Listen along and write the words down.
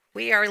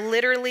We are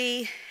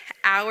literally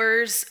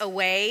hours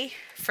away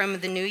from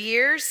the New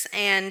Year's,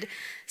 and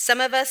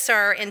some of us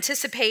are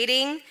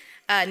anticipating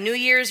New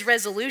Year's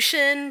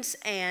resolutions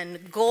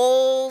and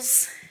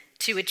goals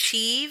to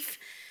achieve,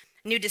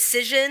 new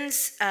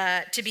decisions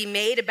to be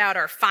made about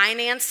our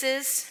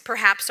finances,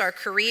 perhaps our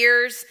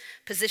careers,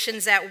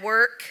 positions at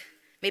work,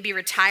 maybe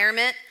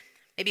retirement,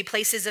 maybe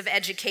places of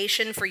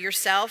education for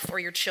yourself or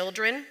your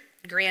children,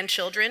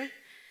 grandchildren,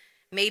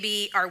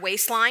 maybe our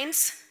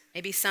waistlines.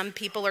 Maybe some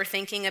people are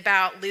thinking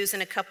about losing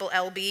a couple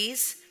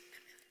lbs.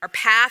 Our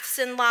paths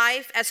in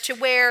life as to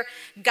where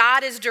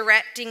God is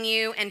directing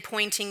you and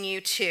pointing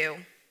you to.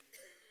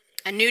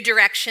 A new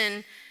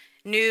direction,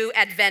 new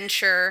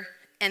adventure,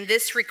 and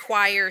this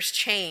requires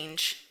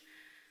change.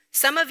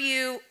 Some of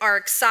you are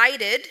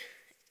excited,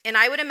 and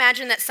I would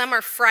imagine that some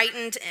are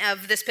frightened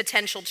of this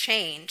potential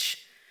change.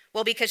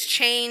 Well, because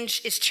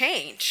change is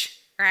change,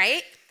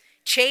 right?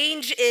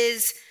 Change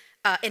is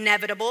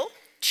inevitable.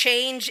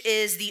 Change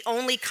is the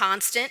only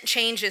constant.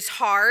 Change is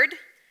hard.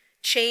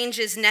 Change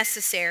is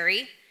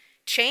necessary.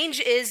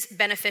 Change is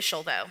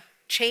beneficial, though.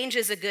 Change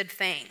is a good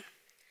thing.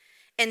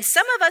 And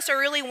some of us are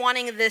really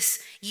wanting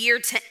this year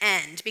to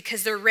end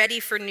because they're ready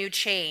for new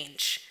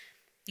change.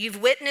 You've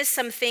witnessed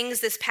some things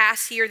this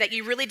past year that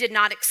you really did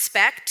not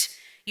expect,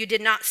 you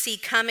did not see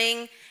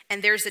coming,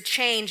 and there's a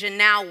change, and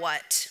now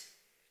what?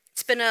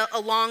 It's been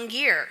a long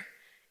year.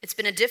 It's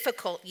been a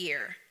difficult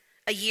year.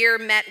 A year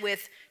met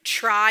with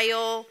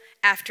trial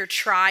after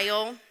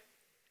trial,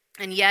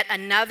 and yet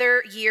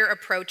another year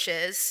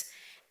approaches,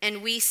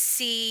 and we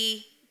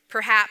see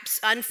perhaps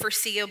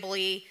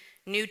unforeseeably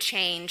new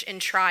change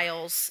and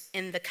trials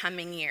in the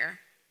coming year.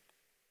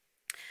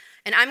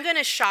 And I'm going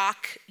to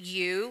shock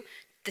you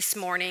this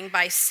morning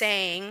by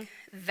saying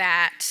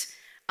that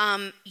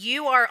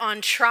you are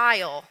on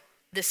trial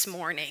this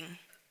morning.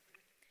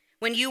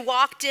 When you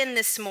walked in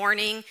this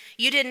morning,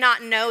 you did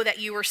not know that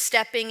you were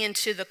stepping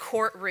into the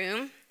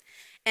courtroom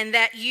and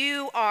that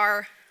you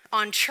are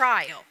on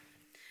trial.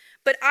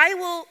 But I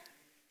will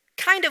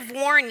kind of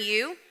warn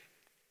you,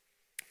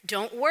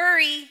 don't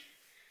worry,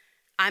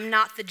 I'm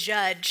not the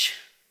judge.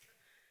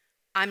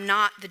 I'm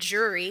not the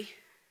jury.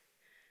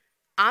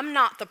 I'm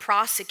not the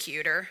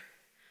prosecutor.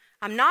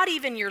 I'm not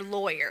even your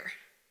lawyer.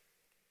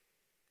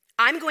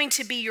 I'm going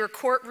to be your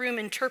courtroom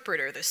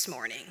interpreter this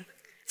morning.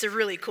 It's a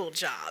really cool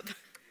job.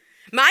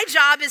 My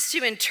job is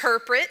to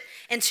interpret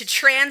and to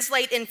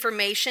translate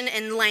information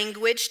and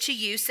language to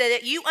you so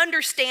that you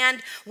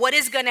understand what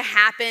is going to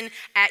happen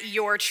at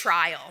your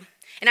trial.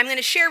 And I'm going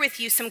to share with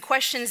you some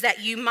questions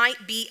that you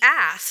might be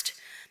asked.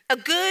 A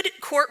good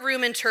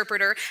courtroom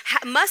interpreter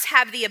must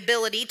have the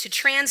ability to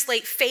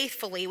translate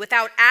faithfully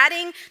without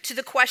adding to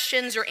the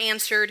questions or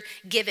answers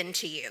given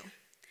to you.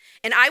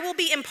 And I will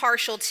be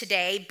impartial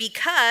today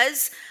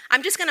because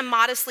I'm just going to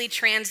modestly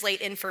translate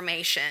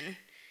information.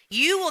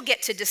 You will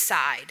get to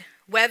decide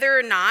whether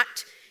or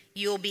not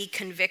you'll be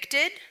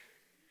convicted,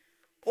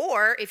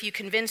 or if you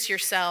convince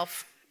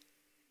yourself,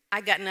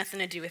 I got nothing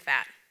to do with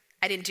that.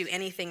 I didn't do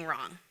anything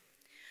wrong.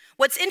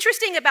 What's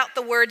interesting about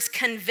the words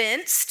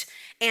convinced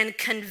and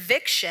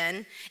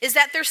conviction is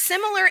that they're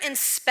similar in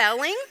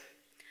spelling,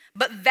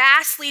 but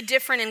vastly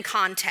different in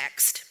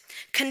context.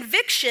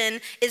 Conviction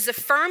is a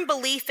firm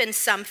belief in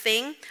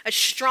something, a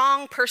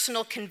strong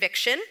personal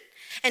conviction.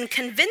 And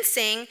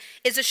convincing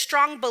is a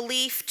strong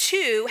belief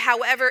too,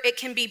 however, it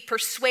can be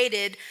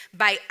persuaded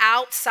by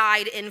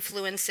outside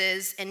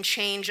influences and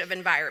change of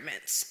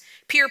environments.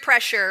 Peer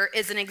pressure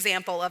is an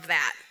example of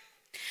that.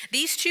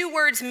 These two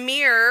words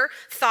mirror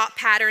thought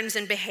patterns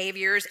and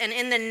behaviors, and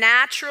in the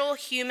natural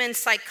human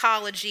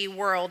psychology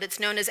world, it's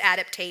known as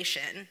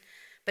adaptation.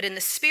 But in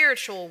the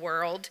spiritual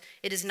world,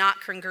 it is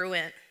not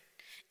congruent.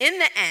 In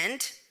the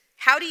end,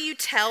 how do you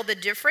tell the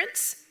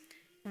difference?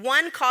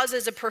 One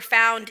causes a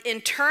profound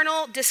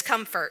internal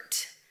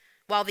discomfort,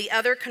 while the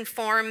other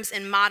conforms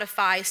and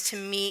modifies to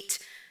meet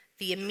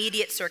the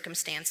immediate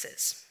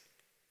circumstances.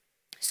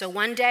 So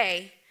one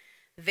day,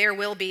 there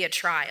will be a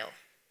trial,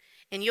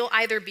 and you'll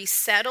either be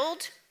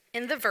settled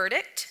in the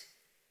verdict,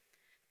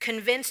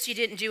 convinced you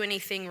didn't do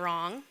anything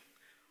wrong,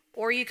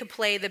 or you could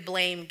play the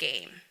blame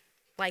game,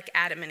 like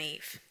Adam and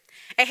Eve.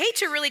 I hate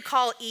to really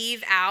call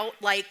Eve out,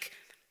 like,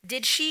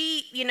 did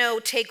she,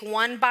 take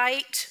one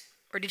bite?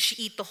 Or did she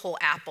eat the whole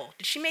apple?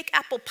 Did she make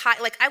apple pie?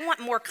 I want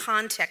more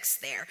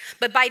context there.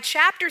 But by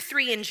chapter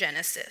 3 in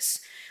Genesis,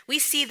 we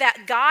see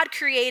that God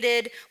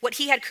created, what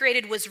he had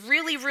created was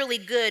really, really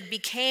good,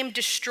 became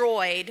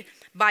destroyed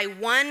by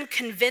one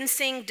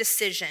convincing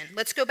decision.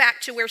 Let's go back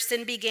to where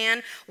sin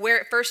began, where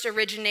it first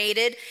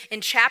originated.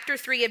 In chapter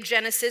 3 of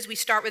Genesis, we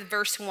start with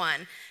verse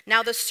 1.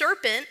 Now the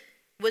serpent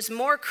was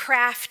more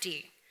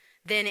crafty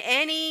than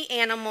any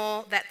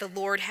animal that the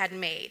Lord had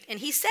made. And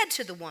he said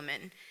to the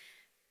woman,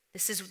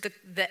 this is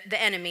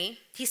the enemy.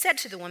 He said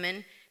to the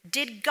woman,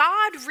 did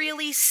God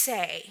really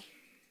say,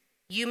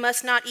 you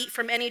must not eat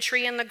from any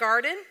tree in the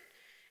garden?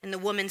 And the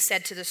woman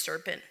said to the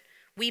serpent,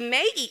 we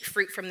may eat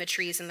fruit from the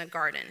trees in the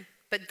garden,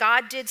 but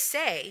God did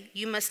say,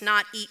 you must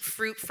not eat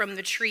fruit from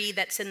the tree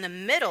that's in the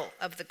middle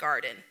of the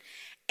garden.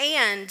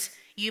 And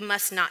you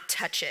must not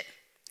touch it,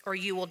 or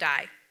you will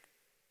die."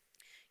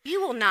 "You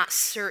will not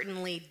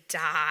certainly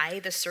die,"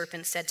 the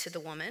serpent said to the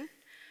woman.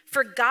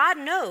 "For God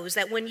knows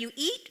that when you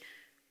eat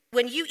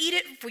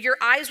it, your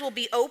eyes will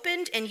be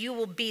opened and you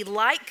will be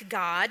like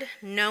God,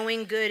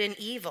 knowing good and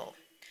evil."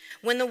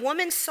 When the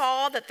woman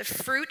saw that the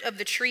fruit of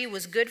the tree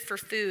was good for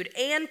food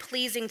and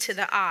pleasing to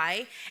the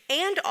eye,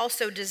 and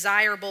also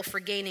desirable for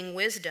gaining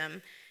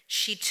wisdom,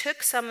 she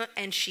took some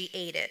and she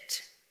ate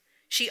it.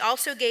 She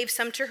also gave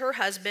some to her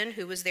husband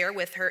who was there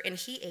with her, and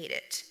he ate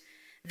it.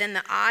 Then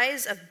the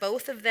eyes of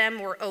both of them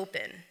were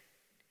open.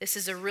 This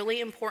is a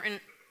really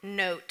important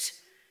note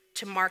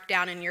to mark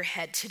down in your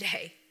head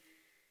today.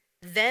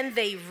 Then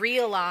they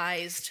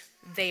realized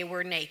they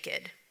were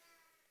naked.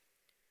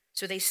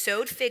 So they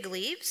sewed fig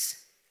leaves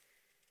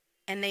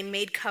and they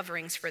made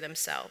coverings for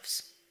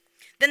themselves.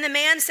 Then the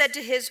man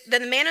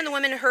and the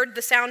woman heard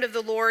the sound of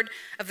the Lord,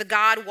 of the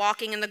God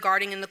walking in the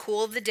garden in the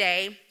cool of the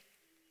day,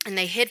 and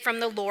they hid from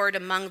the Lord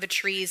among the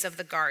trees of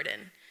the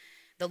garden.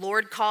 The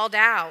Lord called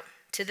out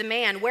to the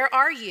man, "Where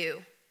are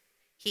you?"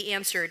 He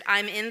answered,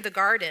 "I'm in the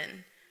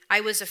garden. I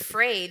was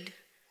afraid,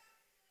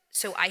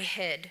 so I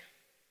hid."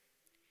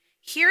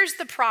 Here's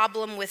the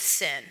problem with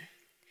sin.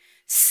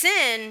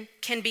 Sin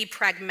can be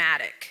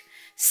pragmatic.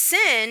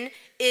 Sin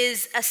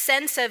is a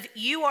sense of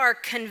you are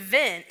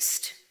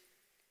convinced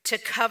to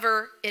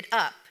cover it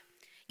up,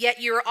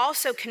 yet you're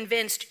also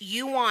convinced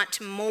you want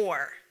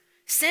more.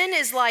 Sin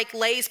is like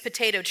Lay's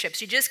potato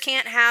chips. You just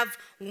can't have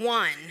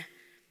one.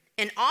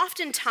 And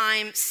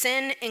oftentimes,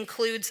 sin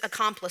includes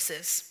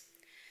accomplices.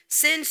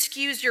 Sin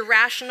skews your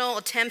rational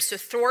attempts to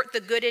thwart the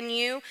good in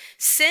you.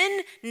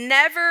 Sin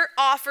never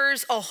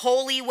offers a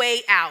holy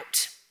way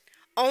out,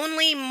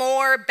 only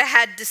more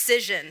bad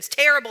decisions,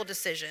 terrible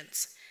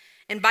decisions.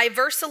 And by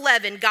verse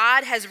 11,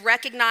 God has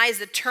recognized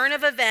the turn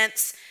of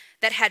events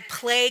that had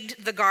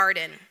plagued the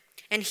garden.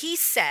 And he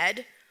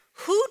said,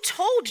 "Who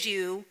told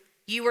you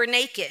you were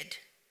naked?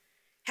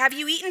 Have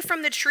you eaten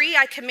from the tree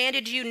I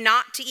commanded you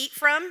not to eat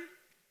from?"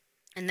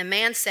 And the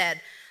man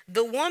said,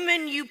 "The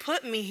woman you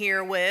put me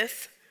here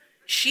with,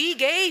 she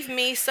gave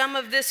me some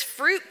of this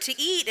fruit to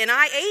eat, and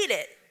I ate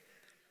it."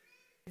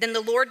 Then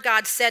the Lord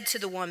God said to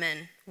the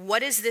woman,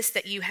 "What is this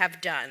that you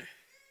have done?"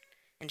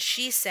 And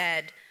she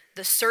said,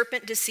 "The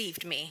serpent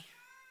deceived me,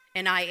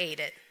 and I ate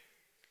it."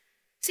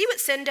 See what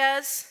sin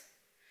does?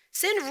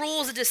 Sin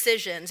rules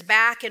decisions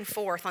back and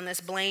forth on this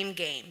blame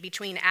game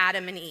between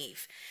Adam and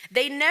Eve.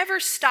 They never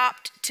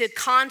stopped to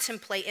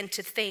contemplate and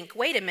to think,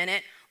 wait a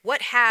minute,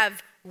 what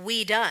have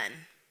we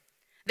done?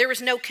 There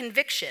was no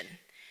conviction.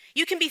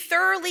 You can be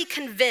thoroughly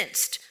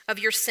convinced of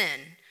your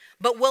sin,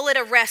 but will it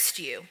arrest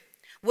you?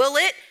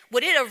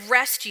 Would it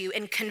arrest you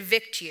and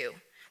convict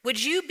you? Would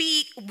you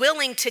be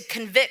willing to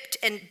convict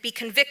and be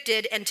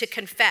convicted and to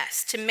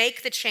confess, to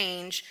make the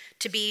change,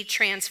 to be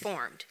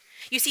transformed?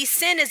 You see,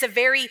 sin is a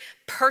very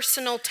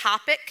personal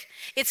topic.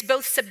 It's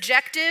both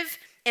subjective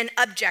and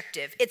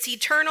objective. It's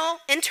internal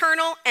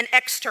and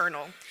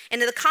external.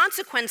 And the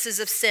consequences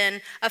of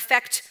sin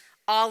affect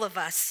all of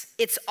us.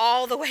 It's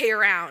all the way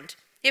around.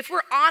 If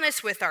we're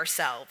honest with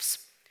ourselves,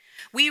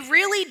 we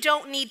really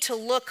don't need to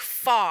look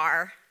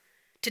far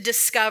to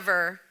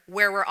discover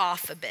where we're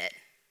off a bit.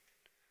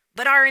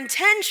 But our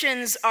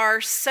intentions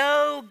are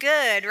so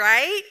good,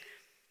 right?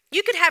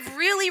 You could have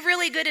really,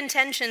 really good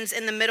intentions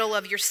in the middle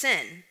of your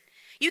sin.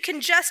 You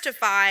can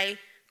justify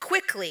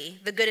quickly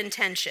the good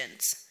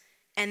intentions,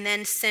 and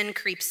then sin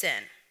creeps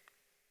in.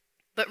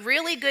 But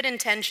really good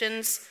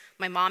intentions,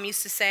 my mom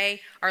used to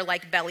say, are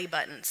like belly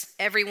buttons.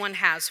 Everyone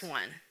has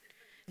one.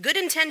 Good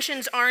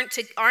intentions aren't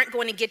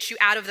going to get you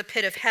out of the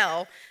pit of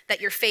hell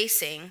that you're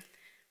facing,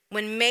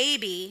 when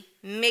maybe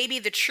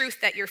the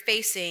truth that you're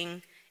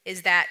facing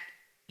is that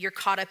you're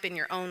caught up in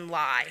your own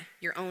lie,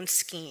 your own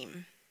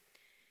scheme.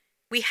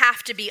 We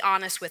have to be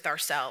honest with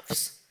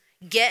ourselves.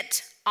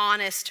 Get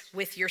honest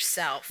with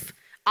yourself.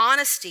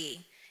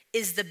 Honesty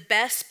is the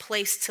best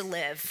place to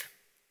live.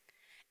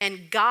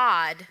 And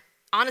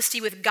honesty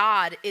with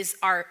God is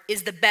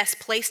the best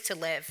place to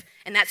live,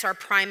 and that's our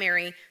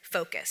primary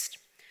focus.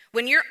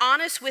 When you're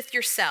honest with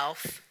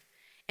yourself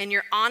and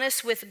you're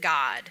honest with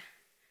God,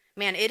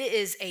 man, it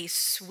is a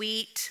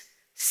sweet,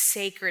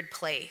 sacred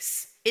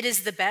place. It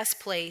is the best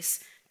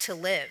place to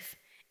live.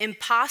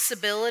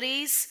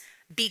 Impossibilities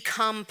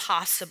become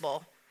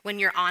possible when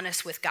you're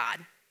honest with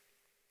God.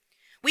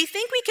 We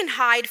think we can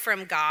hide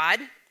from God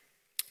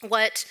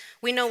what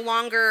we no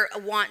longer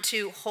want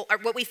to hold, or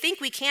what we think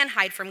we can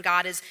hide from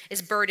God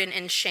is burden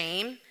and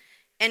shame.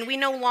 And we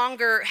no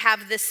longer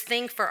have this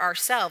thing for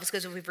ourselves,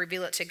 because if we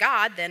reveal it to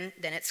God, then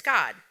it's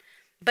God.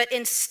 But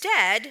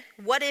instead,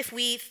 what if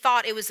we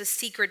thought it was a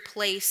secret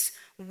place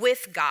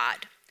with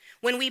God?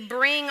 When we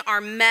bring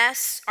our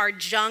mess, our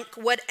junk,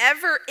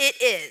 whatever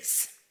it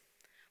is,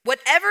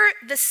 whatever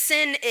the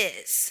sin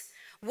is,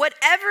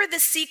 whatever the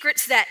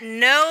secrets that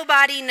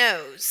nobody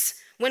knows,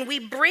 when we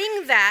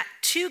bring that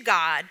to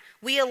God,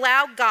 we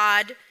allow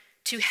God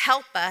to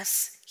help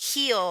us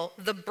heal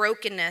the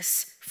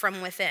brokenness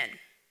from within.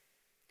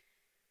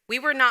 We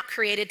were not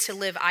created to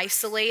live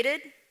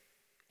isolated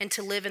and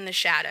to live in the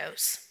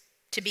shadows,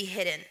 to be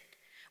hidden.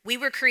 We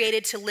were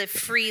created to live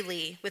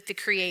freely with the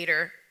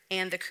Creator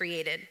and the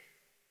created.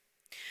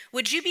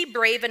 Would you be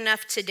brave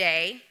enough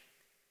today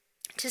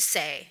to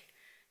say,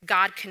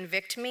 God,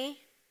 convict me,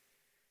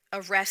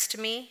 arrest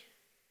me,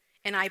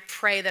 and I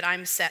pray that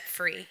I'm set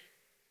free?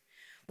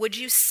 Would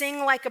you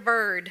sing like a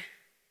bird,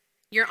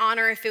 Your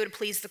Honor, if it would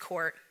please the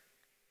court?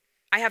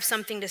 I have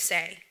something to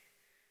say.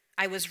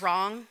 I was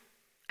wrong.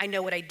 I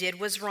know what I did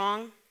was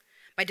wrong.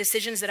 My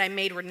decisions that I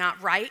made were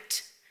not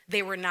right.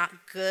 They were not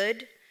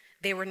good.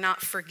 They were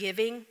not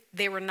forgiving.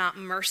 They were not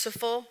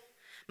merciful.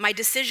 My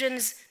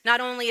decisions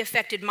not only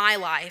affected my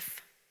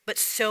life, but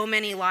so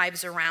many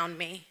lives around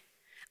me.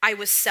 I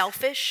was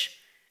selfish.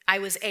 I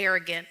was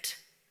arrogant.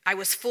 I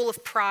was full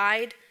of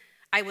pride.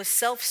 I was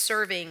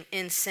self-serving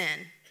in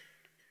sin.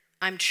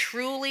 I'm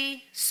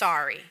truly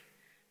sorry.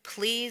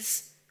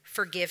 Please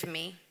forgive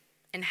me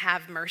and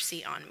have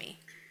mercy on me.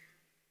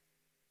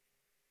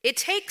 It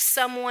takes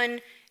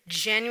someone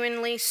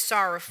genuinely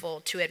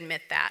sorrowful to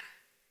admit that.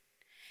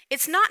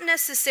 It's not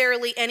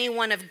necessarily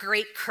anyone of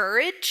great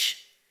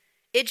courage.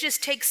 It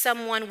just takes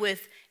someone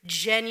with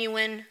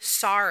genuine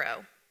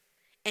sorrow.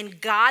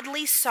 And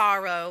godly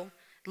sorrow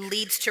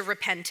leads to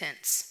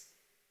repentance.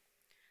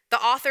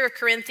 The author of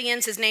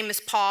Corinthians, his name is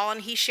Paul,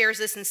 and he shares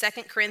this in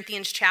 2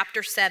 Corinthians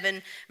chapter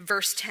 7,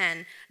 verse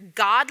 10.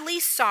 Godly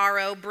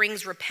sorrow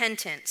brings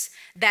repentance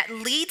that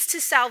leads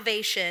to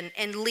salvation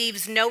and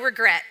leaves no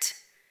regret,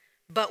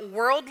 but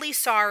worldly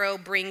sorrow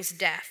brings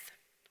death.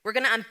 We're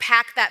going to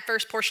unpack that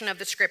first portion of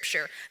the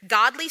scripture.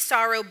 Godly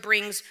sorrow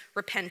brings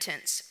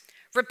repentance.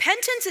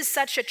 Repentance is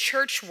such a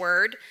church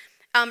word.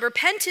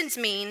 Repentance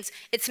means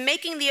it's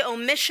making the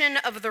omission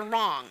of the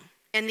wrong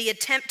and the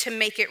attempt to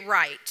make it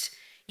right.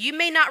 You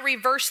may not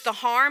reverse the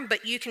harm,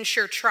 but you can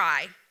sure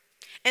try.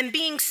 And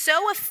being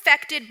so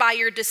affected by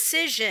your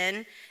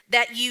decision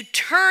that you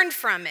turn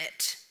from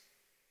it,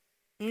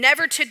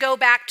 never to go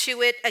back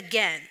to it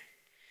again.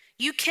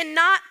 You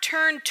cannot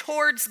turn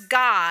towards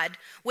God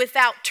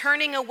without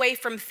turning away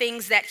from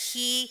things that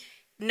he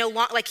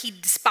he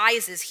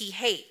despises, he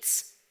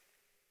hates.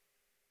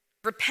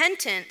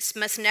 Repentance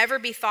must never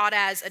be thought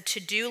as a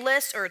to-do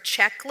list or a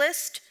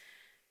checklist.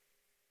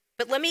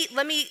 But let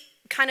me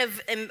kind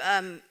of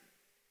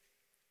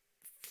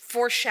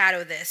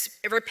foreshadow this.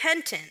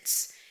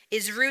 Repentance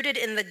is rooted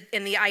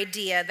in the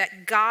idea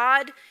that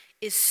God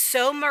is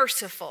so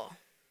merciful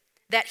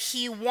that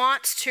he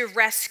wants to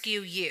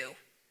rescue you.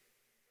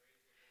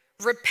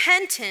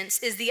 Repentance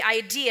is the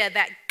idea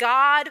that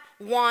God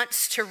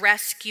wants to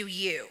rescue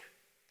you.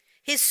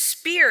 His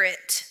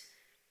Spirit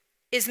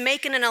is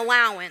making an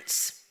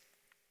allowance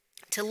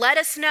to let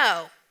us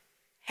know,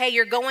 hey,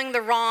 you're going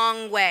the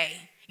wrong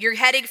way. You're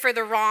heading for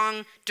the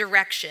wrong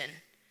direction.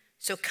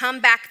 So come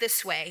back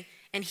this way,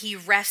 and he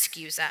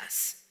rescues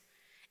us.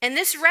 And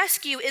this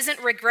rescue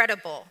isn't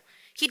regrettable.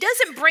 He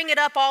doesn't bring it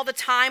up all the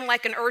time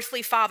like an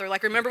earthly father.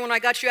 Like, remember when I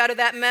got you out of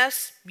that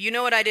mess? You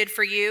know what I did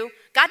for you.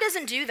 God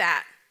doesn't do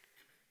that.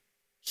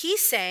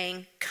 He's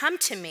saying, come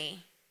to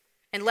me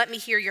and let me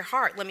hear your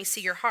heart. Let me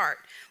see your heart.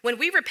 When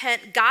we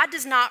repent, God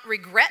does not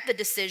regret the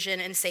decision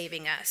in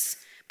saving us,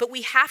 but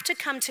we have to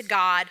come to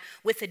God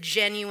with a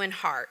genuine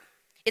heart.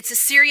 It's a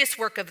serious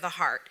work of the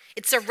heart.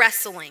 It's a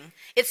wrestling.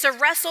 It's a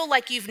wrestle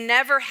like you've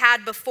never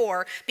had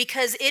before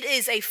because it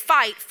is a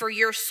fight for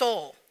your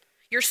soul.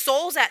 Your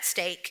soul's at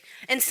stake,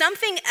 and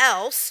something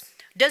else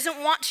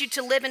doesn't want you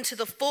to live into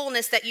the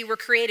fullness that you were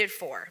created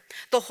for.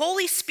 The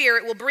Holy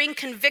Spirit will bring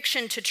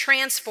conviction to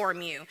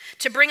transform you,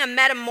 to bring a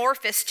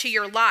metamorphosis to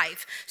your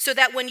life, so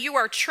that when you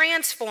are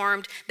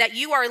transformed, that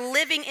you are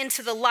living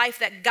into the life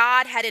that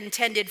God had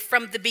intended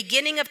from the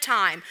beginning of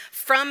time,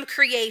 from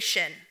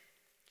creation.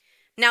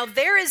 Now,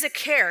 there is a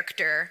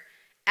character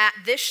at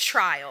this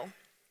trial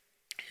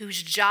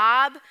whose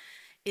job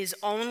is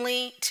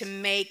only to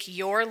make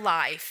your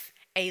life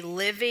a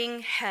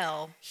living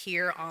hell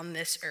here on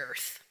this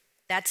earth.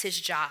 That's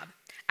his job.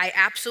 I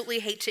absolutely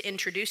hate to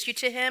introduce you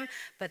to him,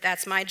 but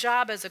that's my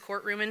job as a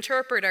courtroom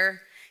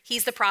interpreter.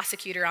 He's the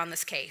prosecutor on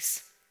this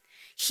case.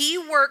 He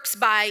works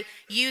by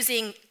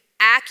using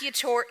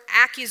accusatory,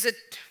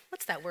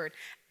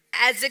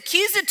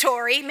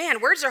 man,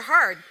 words are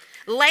hard,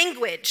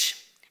 language,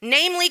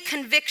 namely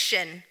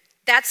conviction.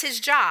 That's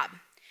his job.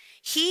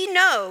 He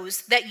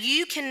knows that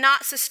you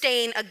cannot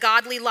sustain a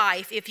godly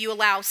life if you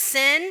allow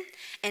sin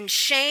and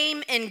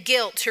shame and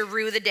guilt to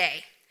rue the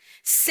day.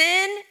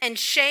 Sin and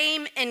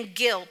shame and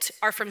guilt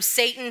are from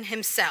Satan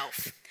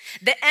himself.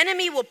 The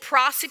enemy will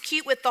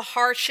prosecute with the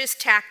harshest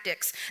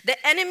tactics.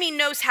 The enemy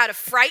knows how to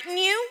frighten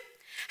you,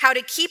 how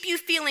to keep you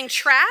feeling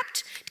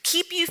trapped,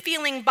 keep you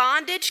feeling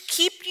bondage,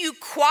 keep you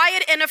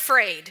quiet and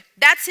afraid.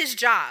 That's his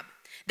job.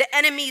 The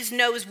enemy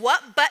knows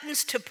what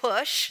buttons to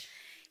push.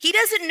 He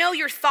doesn't know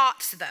your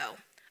thoughts, though.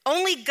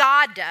 Only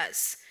God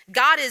does.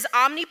 God is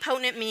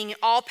omnipotent, meaning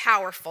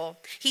all-powerful.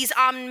 He's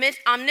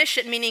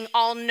omniscient, meaning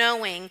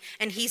all-knowing.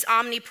 And he's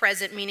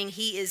omnipresent, meaning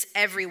he is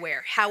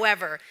everywhere.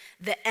 However,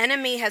 the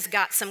enemy has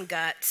got some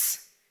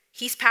guts.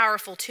 He's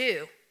powerful,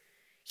 too.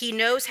 He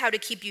knows how to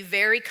keep you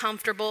very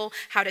comfortable,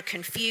 how to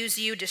confuse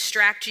you,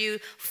 distract you,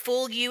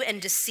 fool you,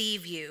 and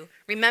deceive you.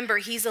 Remember,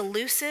 he's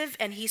elusive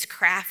and he's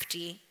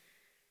crafty.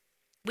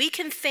 We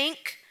can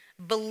think,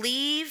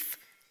 believe,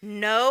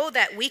 know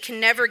that we can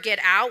never get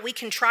out. We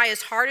can try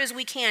as hard as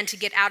we can to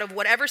get out of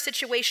whatever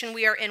situation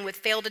we are in with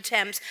failed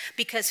attempts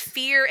because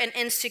fear and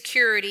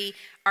insecurity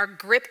are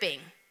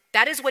gripping.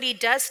 That is what he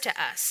does to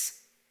us.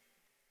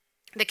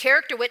 The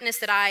character witness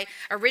that I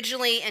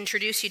originally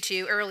introduced you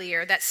to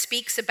earlier that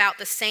speaks about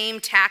the same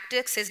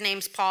tactics, his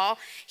name's Paul,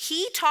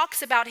 he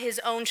talks about his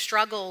own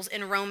struggles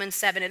in Romans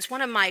 7. It's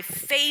one of my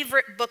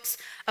favorite books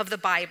of the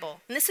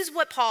Bible. And this is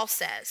what Paul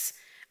says.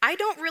 I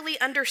don't really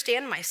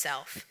understand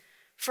myself,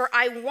 for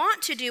I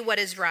want to do what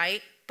is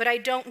right, but I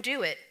don't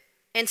do it.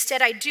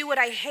 Instead, I do what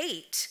I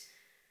hate.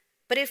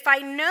 But if I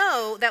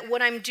know that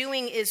what I'm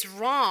doing is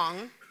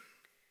wrong,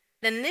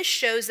 then this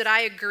shows that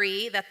I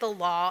agree that the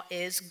law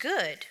is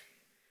good.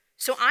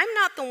 So I'm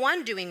not the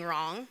one doing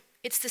wrong.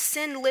 It's the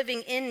sin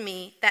living in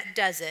me that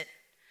does it.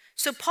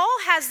 So Paul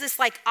has this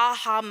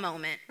aha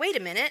moment. Wait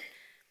a minute.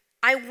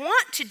 I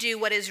want to do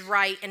what is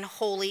right and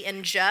holy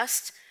and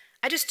just.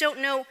 I just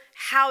don't know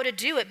how to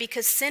do it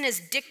because sin is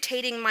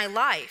dictating my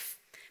life.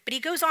 But he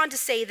goes on to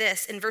say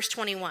this in verse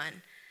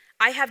 21.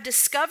 I have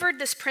discovered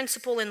this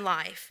principle in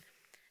life,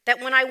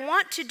 that when I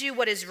want to do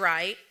what is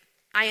right,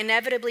 I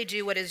inevitably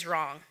do what is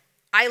wrong.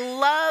 I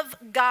love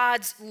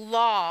God's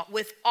law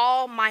with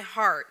all my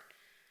heart.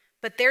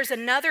 But there's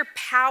another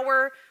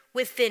power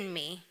within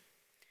me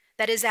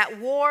that is at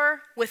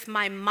war with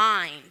my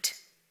mind.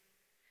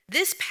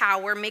 This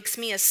power makes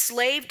me a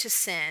slave to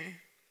sin,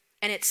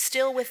 and it's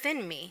still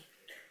within me.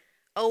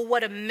 Oh,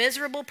 what a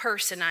miserable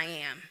person I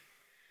am.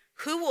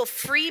 Who will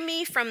free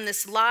me from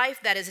this life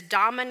that is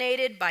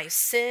dominated by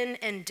sin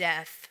and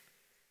death?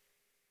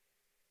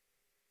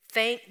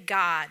 Thank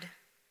God,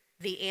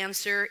 the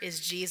answer is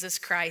Jesus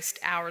Christ,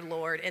 our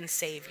Lord and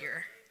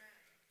Savior.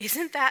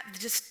 Isn't that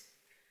just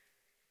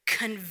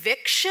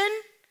conviction?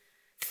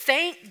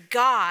 Thank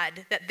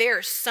God that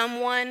there's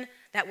someone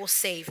that will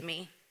save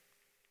me.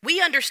 We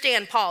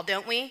understand Paul,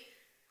 don't we?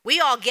 We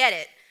all get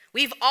it.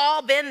 We've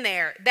all been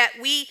there, that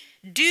we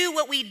do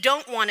what we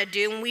don't want to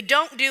do and we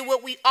don't do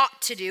what we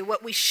ought to do,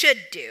 what we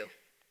should do.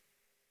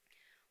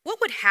 What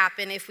would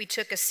happen if we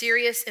took a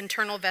serious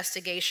internal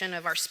investigation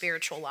of our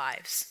spiritual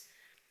lives?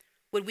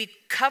 Would we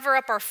cover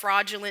up our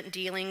fraudulent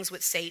dealings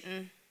with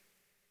Satan?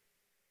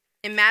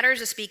 In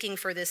matters of speaking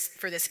for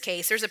this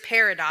case, there's a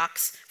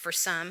paradox for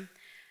some.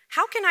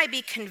 How can I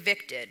be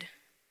convicted?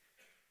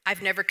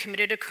 I've never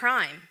committed a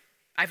crime.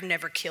 I've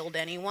never killed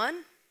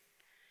anyone.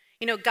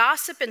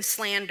 Gossip and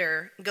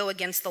slander go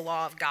against the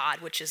law of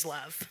God, which is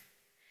love.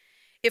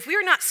 If we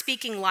are not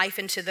speaking life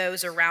into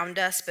those around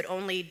us, but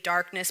only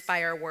darkness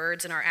by our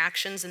words and our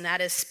actions, and that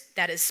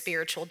is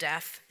spiritual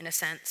death in a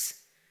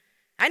sense.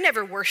 I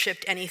never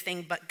worshiped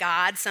anything but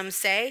God, some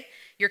say.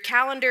 Your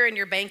calendar and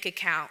your bank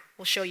account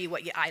will show you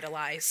what you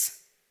idolize.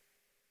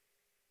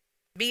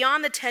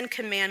 Beyond the 10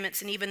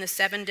 commandments and even the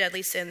 7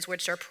 deadly sins,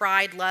 which are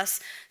pride,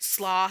 lust,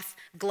 sloth,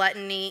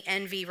 gluttony,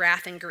 envy,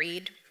 wrath, and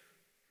greed,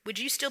 would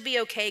you still be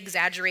okay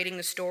exaggerating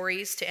the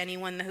stories to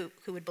anyone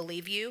who would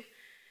believe you?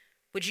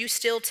 Would you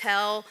still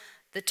tell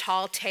the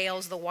tall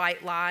tales, the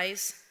white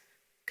lies?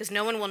 Because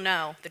no one will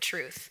know the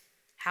truth.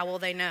 How will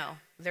they know?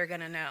 They're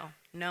going to know.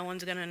 No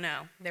one's going to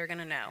know. They're going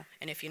to know.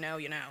 And if you know,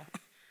 you know.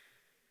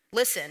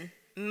 Listen,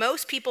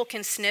 most people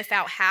can sniff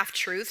out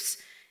half-truths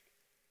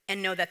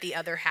and know that the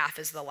other half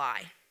is the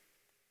lie.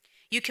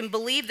 You can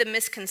believe the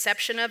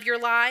misconception of your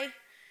lie,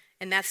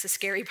 and that's the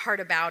scary part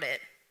about it.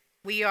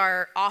 We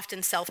are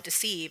often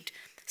self-deceived.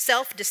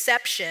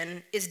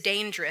 Self-deception is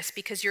dangerous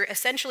because you're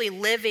essentially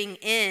living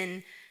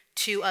in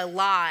to a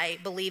lie,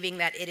 believing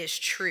that it is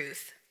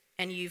truth,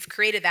 and you've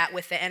created that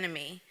with the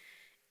enemy.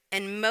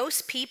 And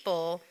most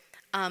people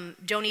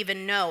don't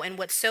even know. And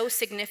what's so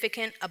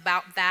significant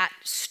about that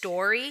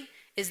story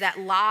is that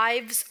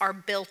lives are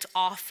built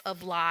off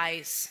of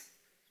lies.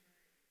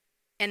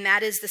 And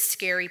that is the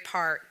scary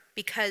part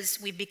because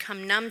we've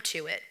become numb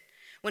to it.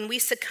 When we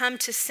succumb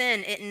to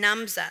sin, it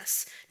numbs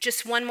us.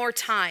 Just one more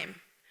time,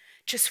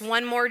 just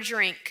one more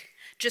drink,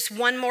 just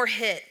one more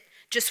hit,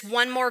 just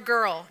one more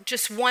girl,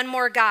 just one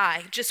more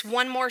guy, just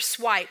one more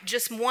swipe,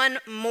 just one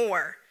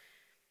more.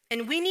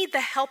 And we need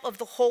the help of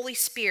the Holy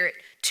Spirit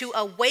to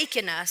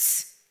awaken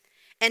us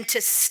and to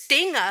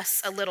sting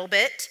us a little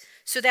bit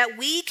so that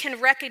we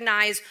can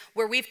recognize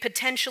where we've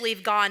potentially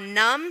gone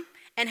numb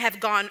and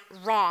have gone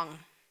wrong.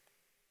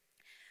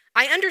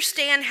 I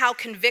understand how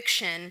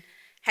conviction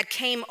had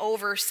came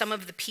over some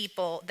of the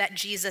people that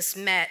Jesus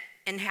met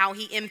and how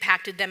he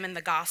impacted them in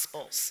the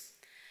Gospels.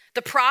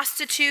 The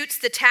prostitutes,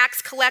 the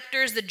tax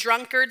collectors, the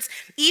drunkards,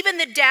 even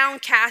the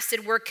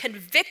downcasted were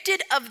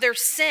convicted of their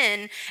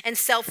sin and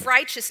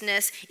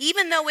self-righteousness,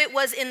 even though it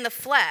was in the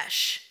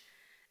flesh.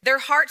 Their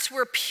hearts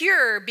were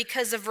pure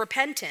because of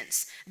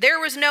repentance. There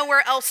was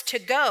nowhere else to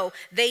go.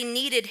 They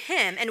needed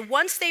him. And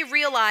once they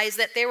realized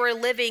that they were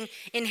living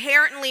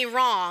inherently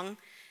wrong,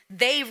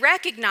 they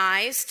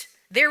recognized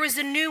there was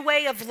a new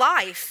way of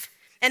life.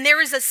 And there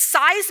was a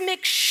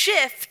seismic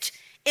shift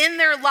in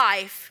their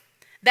life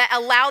that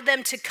allowed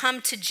them to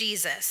come to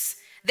Jesus.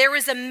 There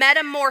was a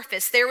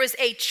metamorphosis. There was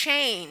a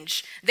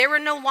change. They were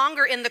no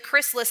longer in the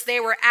chrysalis. They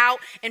were out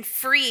and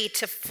free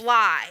to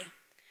fly.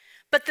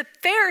 But the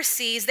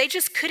Pharisees, they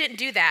just couldn't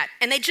do that.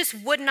 And they just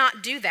would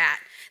not do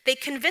that. They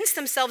convinced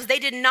themselves they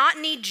did not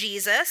need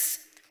Jesus,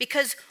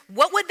 because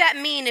what would that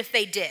mean if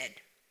they did?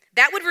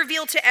 That would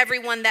reveal to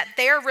everyone that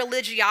their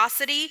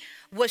religiosity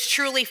was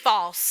truly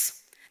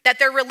false, that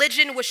their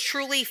religion was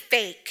truly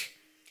fake.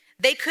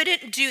 They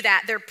couldn't do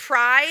that. Their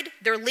pride,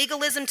 their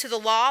legalism to the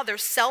law, their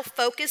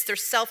self-focus, their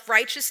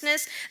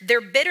self-righteousness,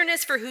 their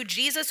bitterness for who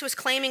Jesus was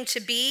claiming to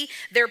be,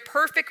 their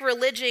perfect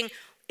religion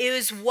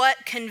is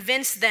what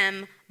convinced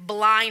them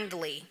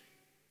blindly.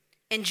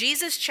 And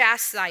Jesus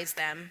chastised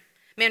them.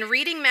 Man,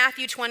 reading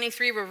Matthew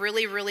 23 will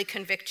really, really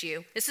convict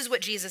you. This is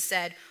what Jesus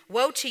said.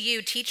 Woe to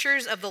you,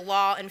 teachers of the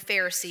law and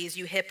Pharisees,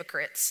 you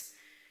hypocrites.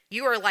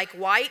 You are like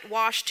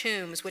whitewashed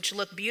tombs, which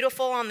look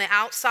beautiful on the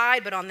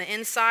outside, but on the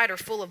inside are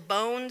full of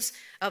bones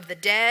of the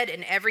dead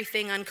and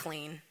everything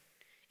unclean.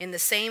 In the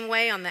same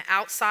way, on the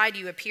outside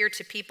you appear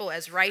to people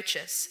as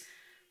righteous,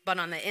 but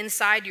on the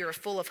inside you are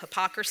full of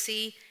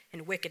hypocrisy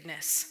and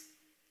wickedness.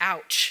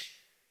 Ouch.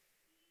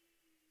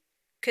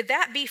 Could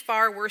that be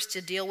far worse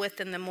to deal with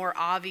than the more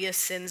obvious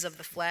sins of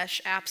the flesh?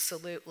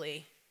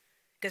 Absolutely,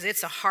 because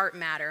it's a heart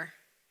matter.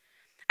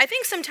 I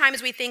think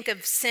sometimes we think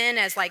of sin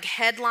as like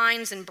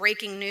headlines and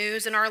breaking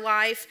news in our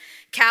life.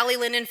 Callie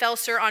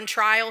Lindenfelser on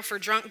trial for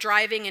drunk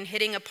driving and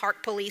hitting a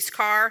parked police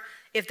car.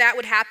 If that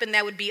would happen,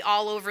 that would be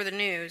all over the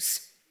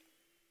news.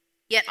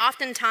 Yet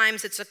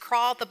oftentimes it's a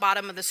crawl at the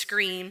bottom of the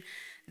screen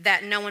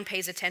that no one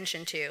pays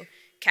attention to.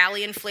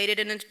 Callie inflated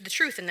the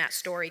truth in that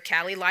story.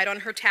 Callie lied on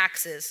her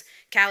taxes.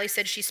 Callie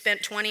said she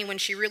spent 20 when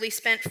she really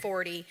spent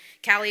 40.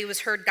 Callie was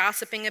heard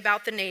gossiping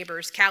about the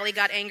neighbors. Callie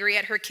got angry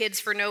at her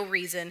kids for no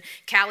reason.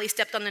 Callie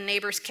stepped on the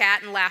neighbor's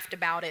cat and laughed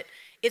about it.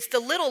 It's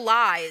the little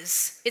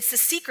lies. It's the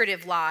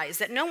secretive lies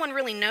that no one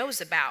really knows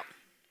about.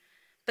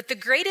 But the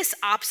greatest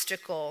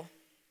obstacle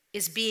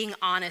is being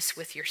honest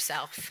with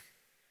yourself.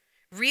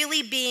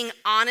 Really being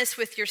honest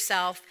with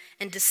yourself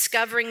and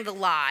discovering the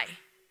lie,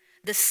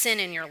 the sin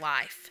in your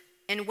life.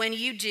 And when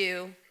you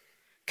do,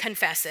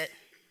 confess it.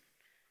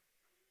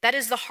 That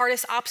is the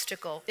hardest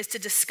obstacle, is to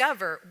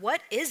discover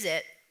what is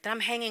it that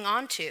I'm hanging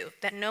on to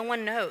that no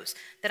one knows,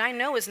 that I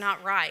know is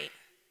not right,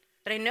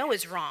 that I know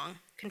is wrong.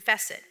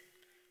 Confess it.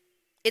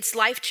 It's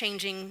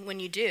life-changing when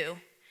you do.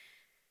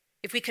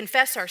 If we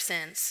confess our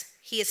sins,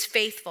 he is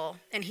faithful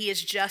and he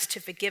is just to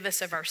forgive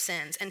us of our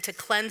sins and to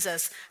cleanse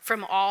us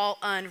from all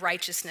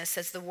unrighteousness,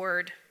 says the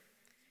word.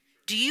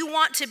 Do you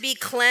want to be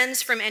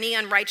cleansed from any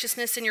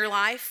unrighteousness in your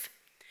life?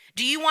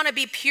 Do you want to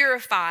be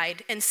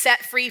purified and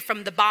set free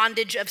from the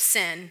bondage of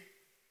sin?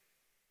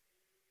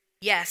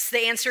 Yes,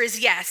 the answer is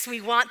yes.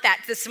 We want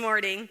that this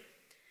morning.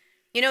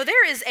 You know,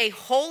 there is a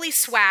holy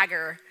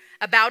swagger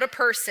about a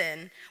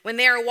person when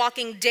they are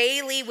walking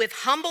daily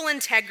with humble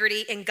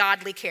integrity and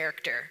godly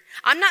character.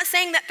 I'm not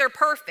saying that they're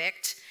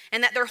perfect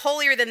and that they're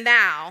holier than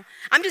thou.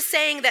 I'm just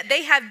saying that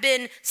they have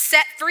been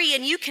set free,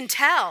 and you can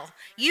tell.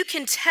 You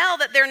can tell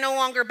that they're no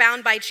longer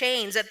bound by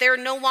chains, that they're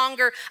no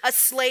longer a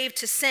slave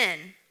to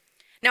sin.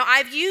 Now,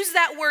 I've used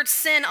that word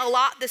sin a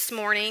lot this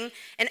morning,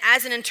 and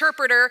as an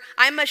interpreter,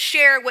 I must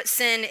share what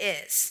sin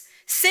is.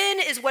 Sin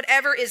is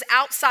whatever is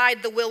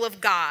outside the will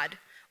of God,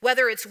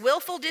 whether it's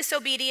willful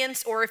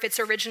disobedience or if it's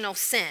original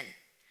sin.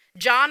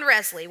 John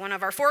Wesley, one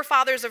of our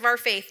forefathers of our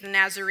faith, the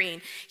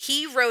Nazarene,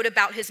 he wrote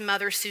about his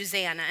mother,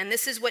 Susanna, and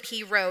this is what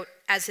he wrote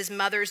as his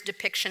mother's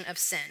depiction of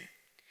sin.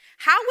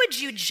 How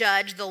would you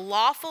judge the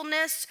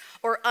lawfulness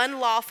or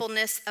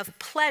unlawfulness of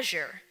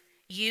pleasure?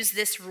 Use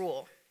this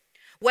rule.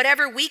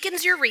 Whatever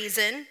weakens your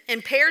reason,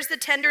 impairs the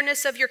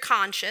tenderness of your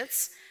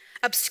conscience,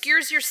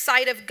 obscures your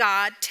sight of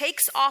God,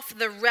 takes off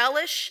the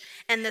relish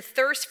and the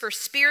thirst for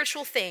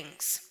spiritual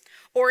things,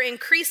 or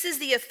increases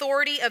the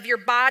authority of your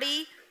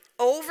body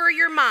over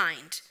your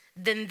mind,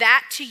 then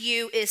that to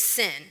you is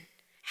sin.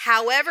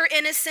 However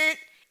innocent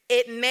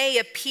it may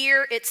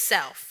appear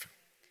itself.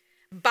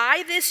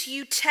 By this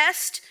you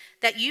test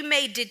that you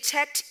may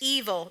detect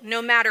evil,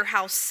 no matter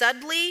how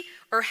subtly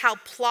or how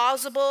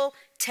plausible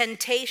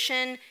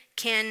temptation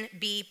can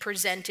be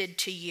presented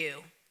to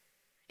you.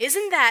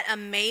 Isn't that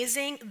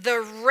amazing? The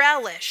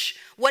relish,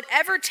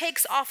 whatever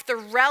takes off the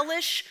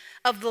relish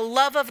of the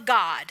love of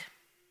God.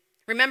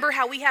 Remember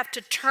how we have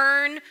to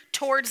turn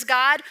towards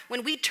God?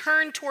 When we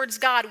turn towards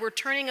God, we're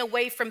turning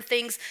away from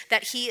things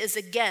that he is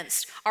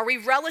against. Are we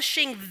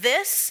relishing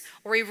this,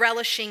 or are we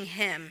relishing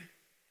him?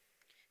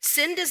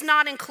 Sin does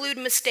not include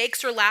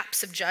mistakes or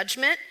lapse of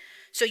judgment.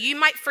 So you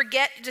might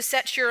forget to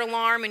set your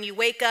alarm and you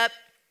wake up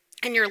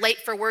and you're late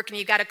for work and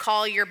you got to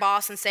call your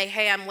boss and say,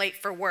 hey, I'm late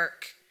for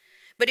work.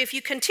 But if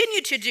you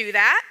continue to do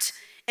that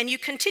and you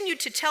continue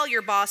to tell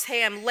your boss,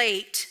 hey, I'm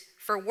late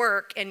for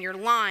work, and you're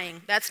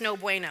lying, that's no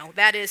bueno.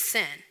 That is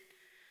sin.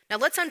 Now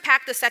let's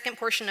unpack the second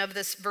portion of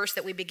this verse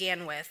that we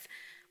began with.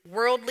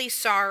 Worldly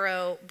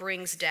sorrow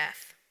brings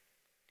death.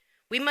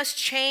 We must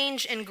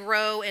change and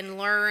grow and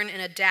learn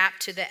and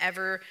adapt to the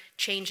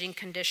ever-changing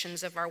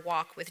conditions of our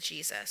walk with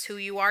Jesus. Who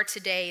you are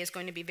today is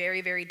going to be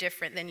very, very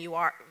different than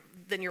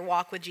your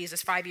walk with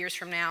Jesus 5 years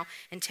from now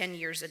and 10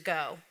 years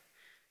ago.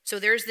 So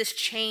there's this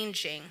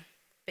changing,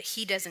 but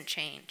he doesn't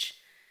change.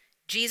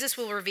 Jesus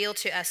will reveal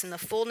to us in the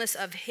fullness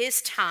of his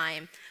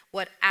time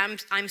what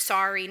I'm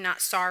sorry,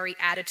 not sorry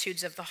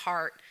attitudes of the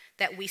heart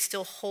that we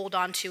still hold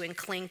on to and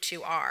cling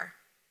to are.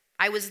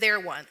 I was there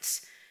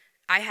once.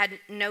 I had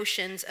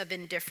notions of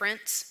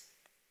indifference,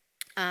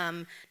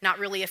 not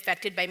really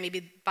affected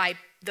by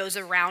those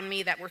around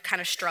me that were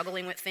kind of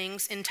struggling with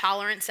things,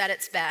 intolerance at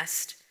its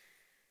best.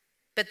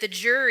 But the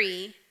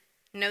jury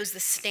knows the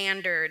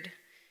standard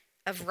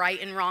of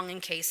right and wrong in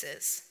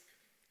cases.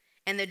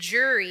 And the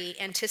jury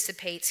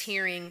anticipates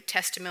hearing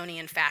testimony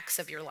and facts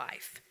of your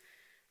life.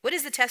 What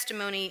is the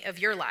testimony of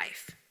your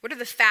life? What are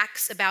the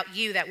facts about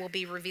you that will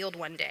be revealed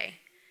one day?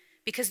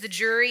 Because the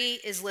jury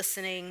is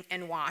listening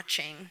and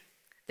watching.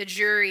 The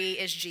jury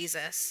is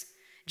Jesus.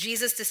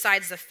 Jesus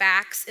decides the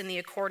facts in the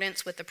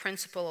accordance with the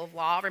principle of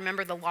law.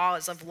 Remember, the law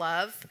is of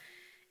love.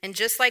 And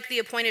just like the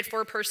appointed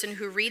foreperson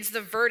who reads the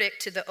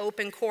verdict to the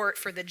open court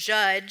for the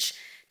judge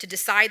to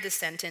decide the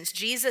sentence,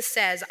 Jesus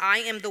says, I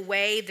am the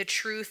way, the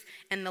truth,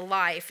 and the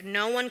life.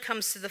 No one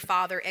comes to the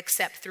Father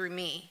except through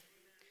me.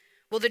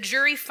 Will the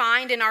jury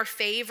find in our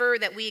favor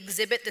that we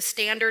exhibit the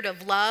standard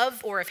of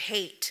love or of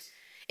hate?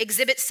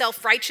 Exhibit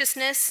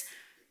self-righteousness,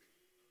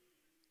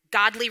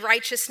 godly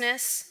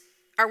righteousness?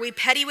 Are we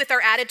petty with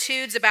our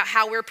attitudes about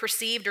how we're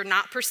perceived or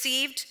not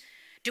perceived?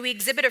 Do we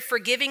exhibit a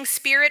forgiving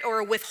spirit or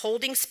a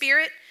withholding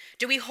spirit?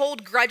 Do we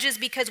hold grudges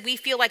because we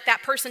feel like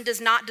that person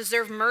does not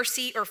deserve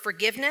mercy or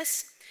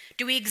forgiveness?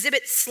 Do we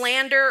exhibit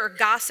slander or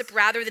gossip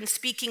rather than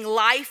speaking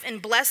life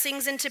and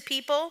blessings into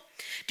people?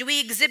 Do we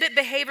exhibit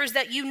behaviors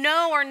that you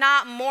know are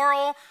not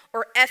moral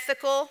or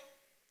ethical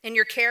in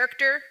your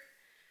character?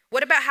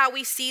 What about how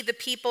we see the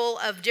people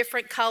of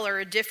different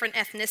color, different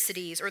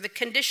ethnicities, or the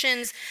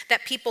conditions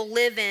that people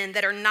live in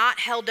that are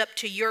not held up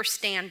to your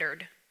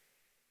standard?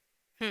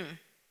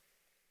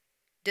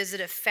 Does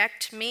it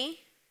affect me?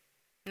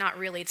 Not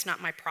really. It's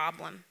not my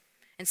problem.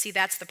 And see,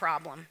 that's the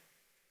problem.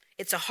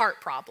 It's a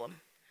heart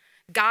problem.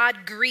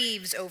 God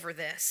grieves over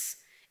this.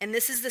 And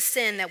this is the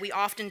sin that we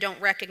often don't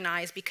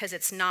recognize because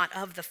it's not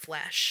of the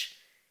flesh.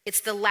 It's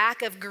the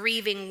lack of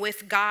grieving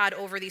with God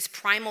over these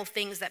primal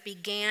things that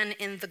began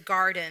in the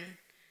garden.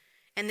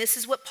 And this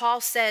is what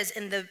Paul says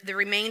in the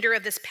remainder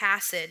of this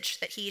passage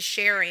that he's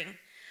sharing.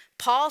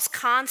 Paul's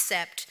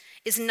concept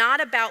is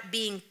not about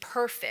being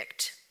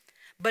perfect,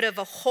 but of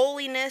a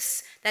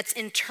holiness that's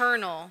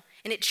internal,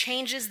 and it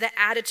changes the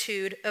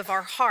attitude of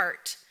our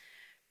heart.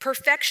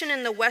 Perfection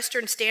in the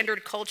Western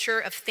standard culture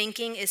of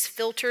thinking is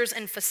filters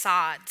and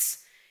facades.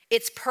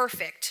 It's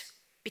perfect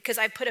because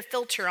I put a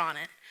filter on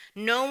it.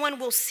 No one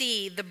will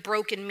see the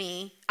broken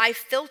me. I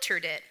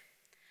filtered it.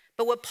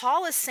 But what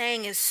Paul is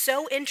saying is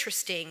so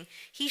interesting.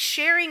 He's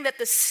sharing that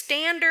the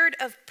standard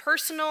of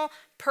personal,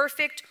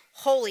 perfect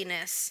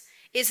holiness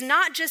is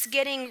not just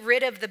getting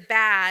rid of the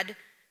bad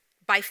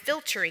by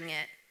filtering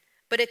it,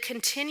 but a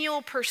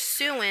continual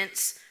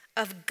pursuance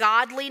of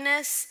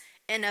godliness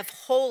and of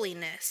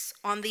holiness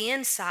on the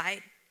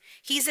inside.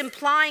 He's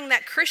implying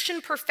that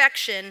Christian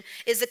perfection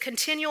is a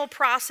continual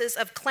process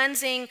of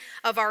cleansing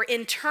of our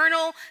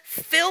internal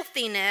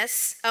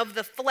filthiness of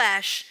the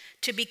flesh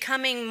to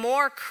becoming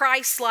more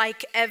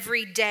Christ-like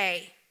every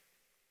day.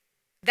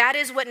 That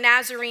is what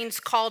Nazarenes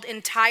called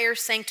entire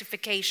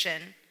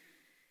sanctification.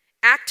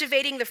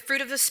 Activating the fruit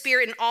of the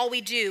Spirit in all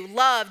we do: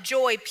 love,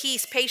 joy,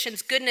 peace,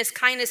 patience, goodness,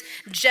 kindness,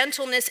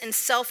 gentleness, and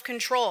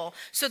self-control.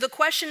 So the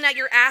question that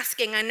you're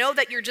asking, I know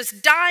that you're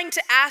just dying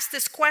to ask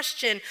this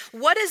question: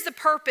 what is the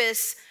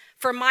purpose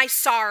for my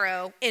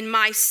sorrow in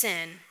my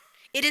sin?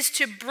 It is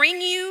to bring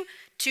you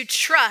to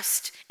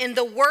trust in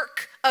the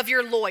work of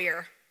your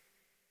lawyer.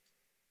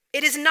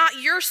 It is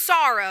not your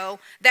sorrow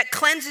that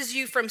cleanses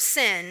you from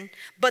sin,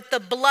 but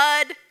the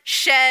blood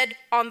shed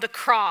on the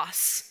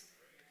cross.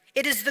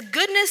 It is the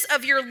goodness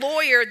of your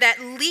lawyer that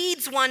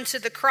leads one to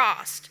the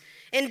cross.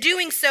 In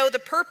doing so, the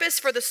purpose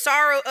for the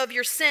sorrow of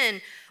your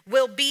sin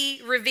will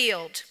be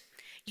revealed.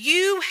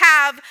 You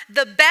have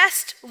the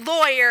best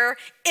lawyer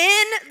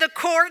in the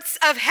courts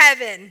of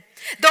heaven.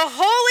 The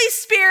Holy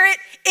Spirit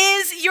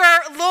is your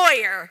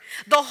lawyer.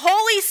 The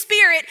Holy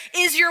Spirit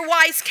is your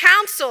wise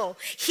counsel.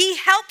 He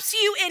helps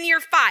you in your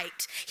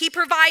fight. He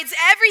provides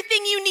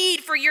everything you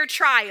need for your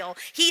trial.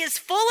 He is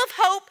full of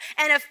hope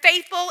and a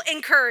faithful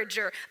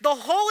encourager. The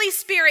Holy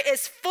Spirit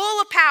is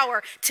full of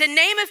power. To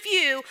name a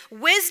few: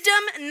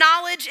 wisdom,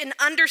 knowledge, and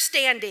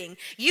understanding.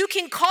 You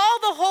can call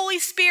the Holy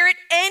Spirit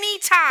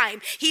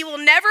anytime. He will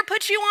never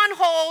put you on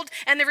hold,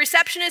 and the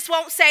receptionist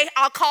won't say,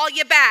 "I'll call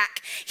you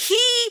back." He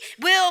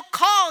will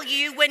call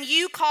you when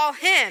you call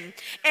him.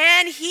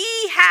 And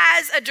he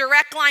has a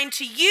direct line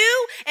to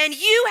you, and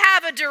you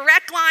have a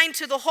direct line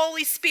to the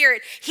Holy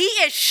Spirit. He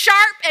is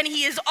sharp, and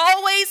he is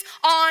always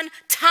on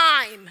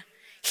time.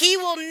 He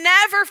will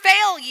never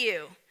fail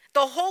you.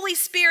 The Holy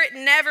Spirit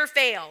never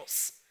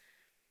fails.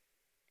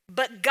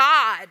 But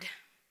God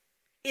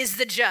is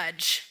the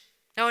judge.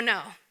 Oh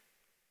no.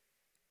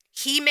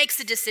 He makes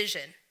a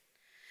decision.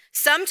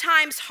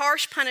 Sometimes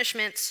harsh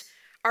punishments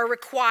are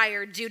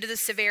required due to the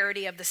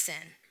severity of the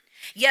sin.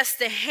 Yes,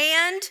 the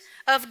hand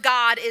of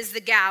God is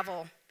the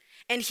gavel,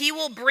 and he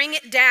will bring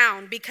it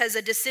down because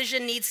a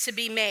decision needs to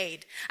be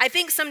made. I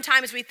think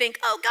sometimes we think,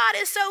 oh, God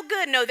is so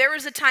good. No, there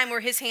was a time where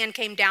his hand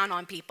came down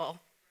on people.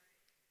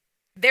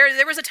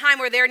 There was a time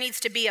where there needs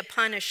to be a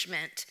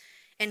punishment,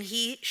 and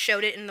he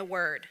showed it in the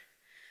word.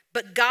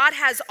 But God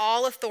has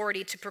all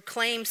authority to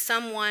proclaim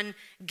someone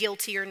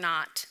guilty or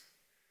not.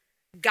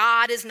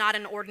 God is not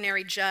an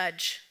ordinary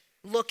judge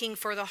looking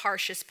for the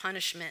harshest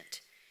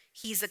punishment.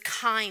 He's a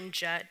kind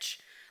judge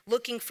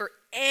looking for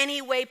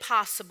any way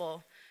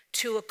possible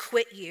to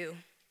acquit you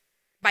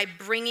by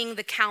bringing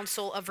the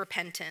counsel of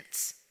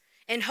repentance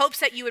in hopes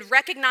that you would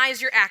recognize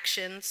your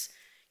actions,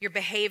 your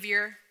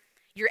behavior,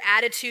 your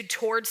attitude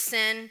towards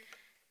sin,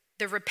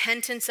 the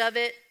repentance of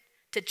it,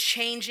 to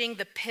changing,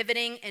 the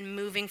pivoting, and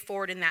moving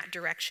forward in that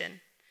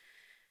direction.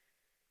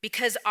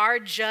 Because our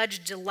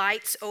judge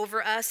delights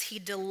over us, he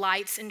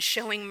delights in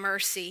showing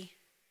mercy.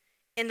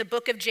 In the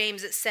book of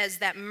James, it says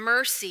that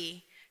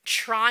mercy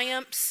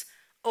triumphs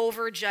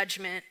over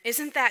judgment.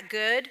 Isn't that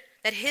good?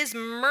 That his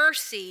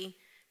mercy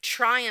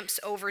triumphs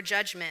over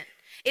judgment.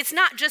 It's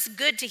not just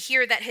good to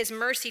hear that his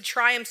mercy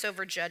triumphs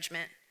over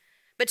judgment,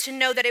 but to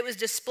know that it was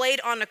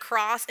displayed on the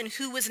cross and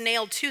who was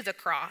nailed to the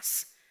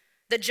cross.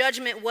 The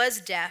judgment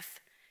was death,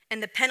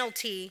 and the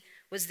penalty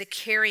was the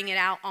carrying it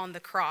out on the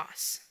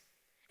cross.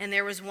 And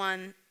there was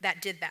one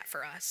that did that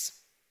for us.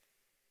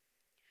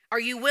 Are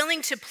you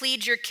willing to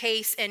plead your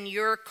case and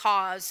your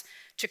cause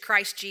to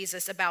Christ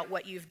Jesus about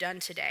what you've done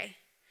today?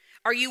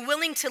 Are you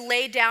willing to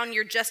lay down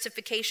your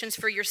justifications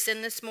for your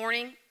sin this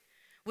morning?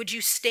 Would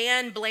you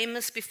stand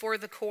blameless before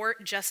the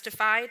court,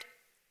 justified?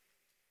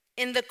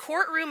 In the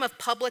courtroom of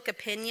public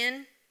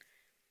opinion,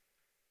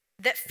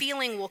 that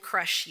feeling will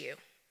crush you.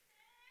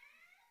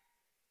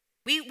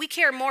 We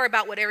care more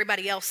about what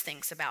everybody else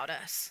thinks about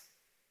us.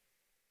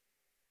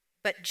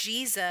 But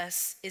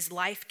Jesus is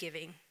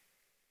life-giving.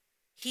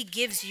 He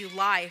gives you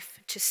life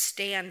to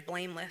stand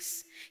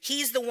blameless.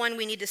 He's the one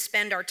we need to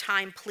spend our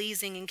time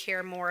pleasing and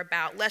care more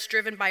about, less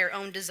driven by our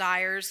own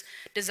desires,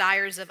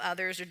 desires of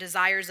others, or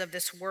desires of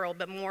this world,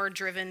 but more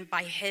driven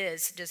by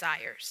his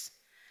desires.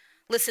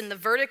 Listen, the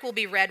verdict will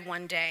be read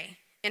one day,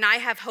 and I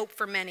have hope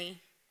for many.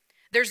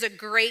 There's a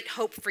great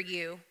hope for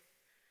you,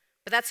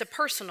 but that's a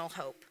personal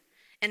hope.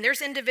 And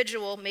there's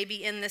individual,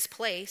 maybe in this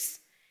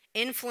place,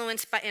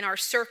 influenced by in our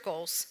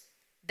circles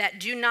that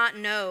do not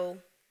know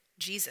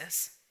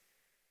Jesus.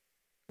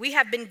 We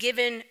have been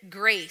given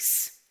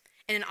grace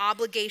and an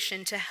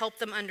obligation to help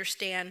them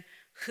understand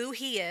who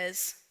he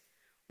is,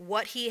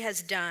 what he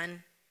has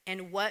done,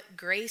 and what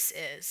grace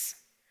is.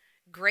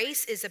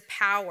 Grace is a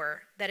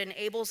power that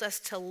enables us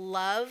to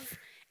love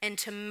and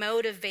to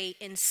motivate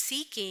in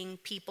seeking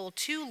people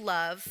to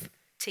love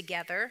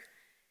together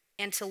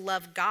and to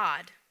love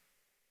God.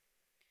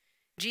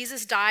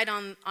 Jesus died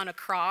on a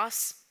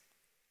cross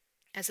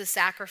as a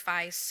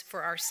sacrifice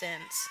for our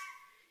sins.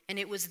 And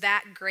it was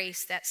that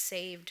grace that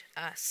saved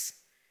us.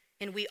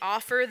 And we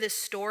offer this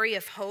story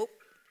of hope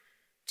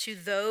to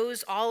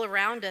those all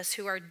around us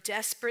who are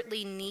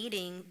desperately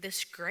needing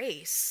this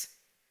grace.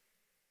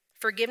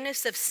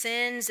 Forgiveness of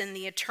sins and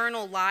the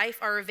eternal life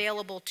are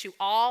available to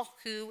all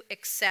who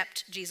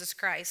accept Jesus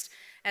Christ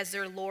as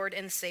their Lord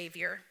and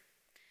Savior.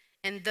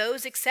 And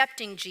those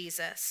accepting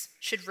Jesus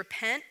should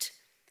repent,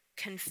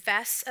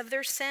 confess of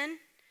their sin,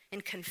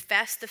 and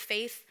confess the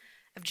faith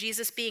of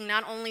Jesus being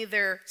not only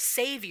their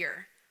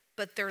Savior,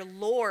 but their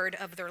Lord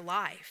of their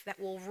life, that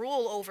will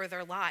rule over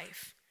their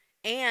life,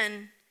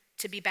 and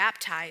to be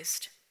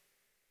baptized.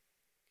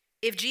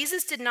 If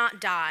Jesus did not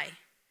die,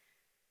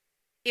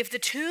 if the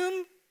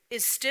tomb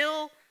is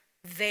still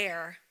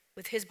there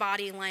with his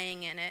body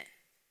laying in it,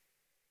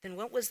 then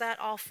what was that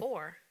all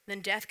for?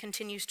 Then death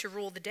continues to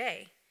rule the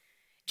day.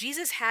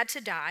 Jesus had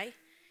to die.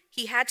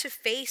 He had to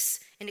face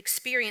and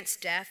experience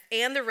death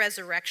and the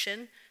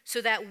resurrection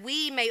so that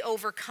we may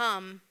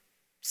overcome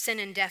sin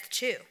and death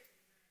too.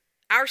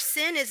 Our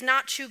sin is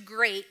not too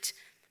great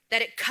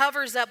that it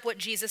covers up what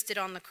Jesus did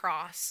on the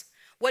cross.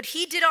 What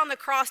he did on the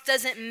cross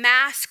doesn't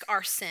mask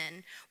our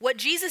sin. What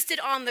Jesus did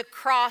on the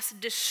cross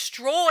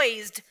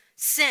destroys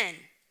sin.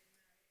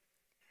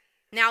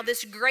 Now,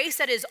 this grace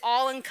that is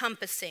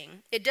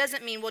all-encompassing, it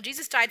doesn't mean, well,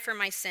 Jesus died for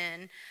my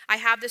sin. I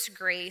have this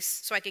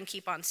grace so I can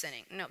keep on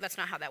sinning. No, that's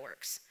not how that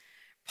works.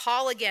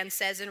 Paul again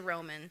says in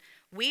Romans,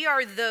 we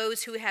are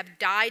those who have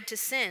died to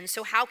sin,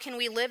 so how can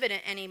we live in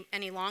it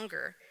any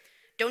longer?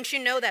 Don't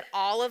you know that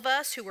all of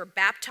us who were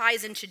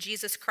baptized into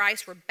Jesus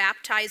Christ were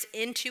baptized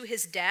into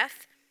his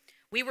death?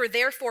 We were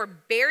therefore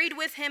buried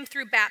with him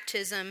through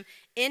baptism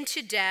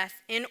into death,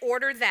 in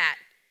order that,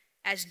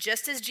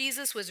 just as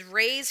Jesus was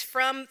raised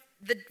from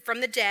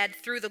the dead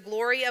through the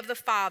glory of the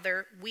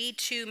Father, we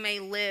too may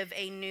live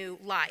a new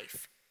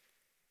life.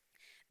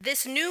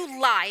 This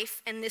new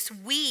life and this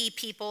we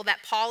people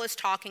that Paul is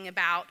talking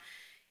about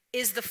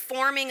is the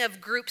forming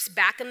of groups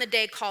back in the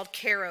day called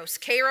kairos.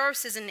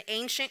 Kairos is an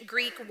ancient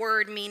Greek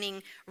word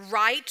meaning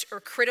right or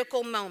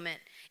critical moment.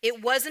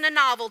 It wasn't a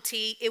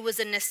novelty, it was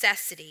a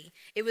necessity.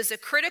 It was a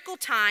critical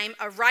time,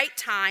 a right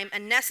time, a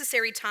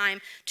necessary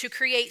time to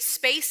create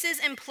spaces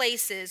and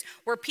places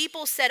where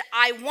people said,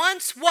 I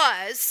once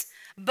was,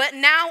 but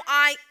now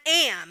I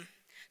am.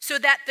 So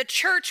that the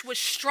church was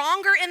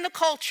stronger in the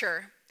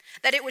culture,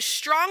 that it was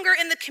stronger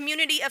in the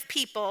community of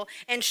people,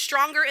 and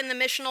stronger in the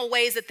missional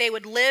ways that they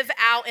would live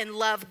out and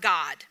love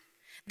God.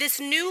 This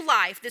new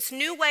life, this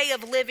new way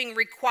of living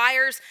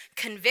requires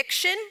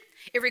conviction.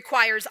 It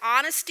requires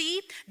honesty,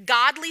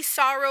 godly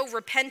sorrow,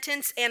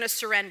 repentance, and a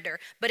surrender.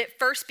 But it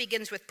first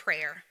begins with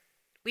prayer.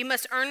 We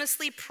must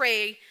earnestly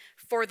pray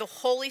for the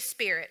Holy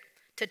Spirit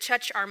to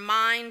touch our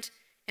mind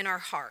and our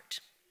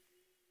heart.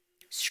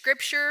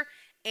 Scripture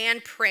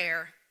and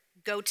prayer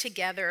go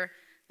together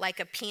like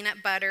a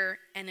peanut butter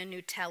and a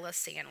Nutella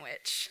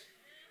sandwich.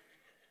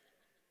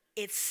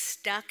 It's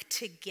stuck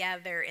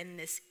together in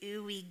this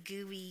ooey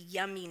gooey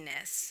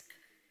yumminess.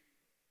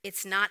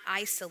 It's not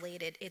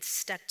isolated, it's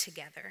stuck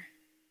together.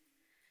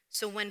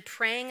 So when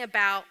praying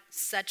about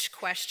such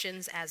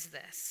questions as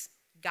this,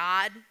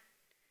 God,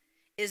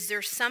 is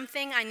there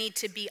something I need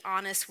to be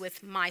honest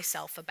with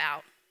myself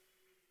about?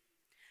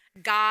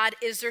 God,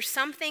 is there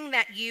something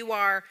that you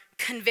are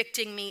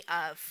convicting me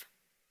of?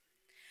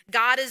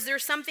 God, is there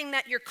something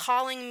that you're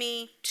calling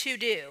me to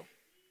do?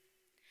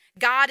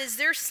 God, is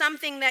there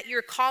something that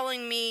you're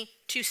calling me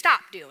to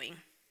stop doing?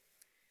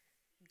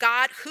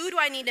 God, who do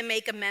I need to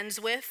make amends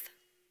with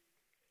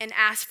and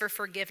ask for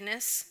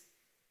forgiveness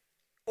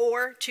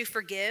or to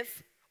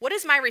forgive? What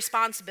is my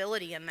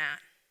responsibility in that?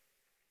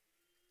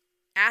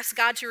 Ask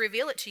God to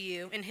reveal it to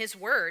you in his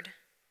word.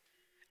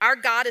 Our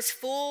God is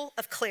full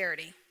of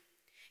clarity.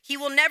 He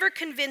will never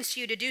convince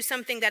you to do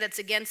something that it's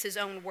against his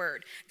own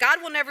word.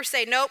 God will never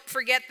say, nope,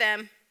 forget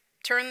them.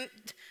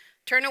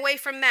 Turn away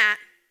from that.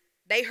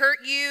 They hurt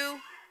you.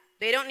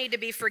 They don't need to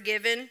be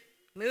forgiven.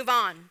 Move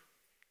on.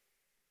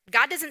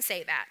 God doesn't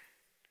say that.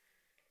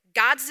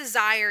 God's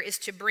desire is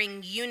to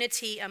bring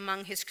unity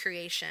among his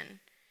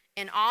creation.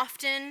 And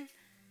often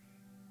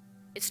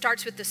it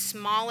starts with the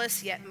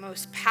smallest yet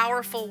most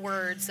powerful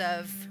words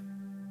of,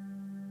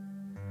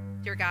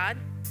 dear God,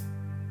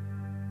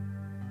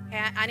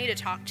 hey, I need to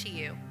talk to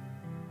you.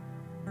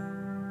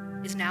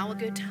 Is now a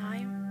good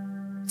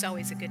time? It's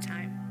always a good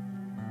time.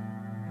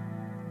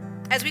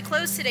 As we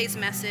close today's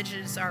message,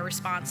 is our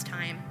response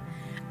time.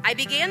 I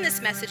began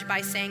this message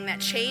by saying that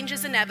change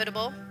is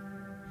inevitable,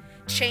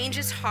 change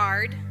is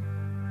hard,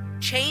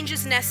 change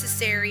is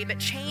necessary, but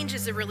change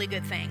is a really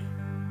good thing.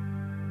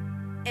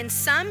 And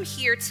some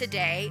here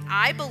today,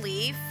 I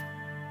believe,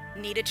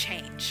 need a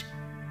change.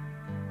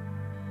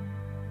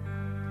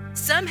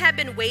 Some have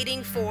been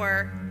waiting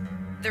for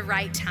the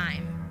right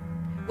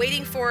time,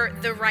 waiting for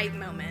the right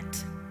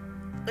moment.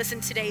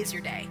 Listen, today's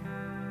your day.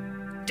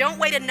 Don't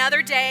wait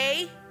another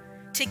day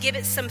to give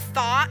it some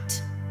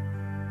thought.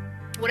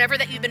 Whatever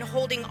that you've been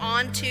holding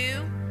on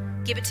to,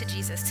 give it to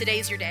Jesus.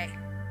 Today's your day.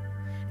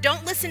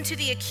 Don't listen to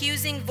the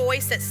accusing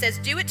voice that says,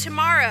 do it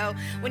tomorrow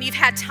when you've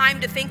had time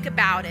to think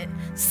about it.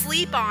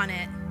 Sleep on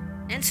it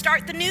and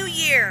start the new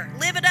year.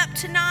 Live it up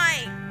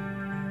tonight.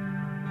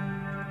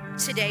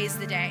 Today's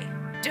the day.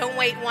 Don't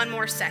wait one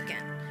more second.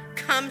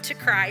 Come to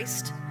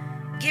Christ.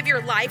 Give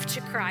your life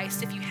to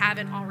Christ if you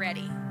haven't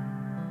already.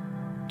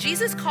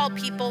 Jesus called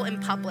people in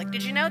public.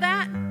 Did you know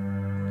that?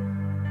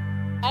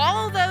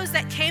 All those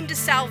that came to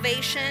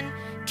salvation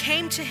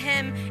came to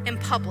him in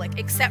public,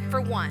 except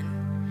for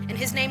one. And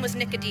his name was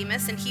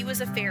Nicodemus, and he was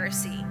a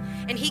Pharisee.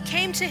 And he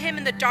came to him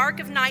in the dark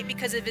of night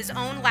because of his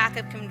own lack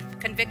of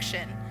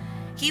conviction.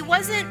 He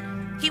was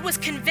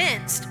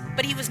convinced,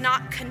 but he was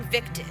not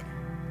convicted.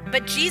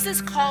 But Jesus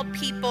called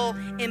people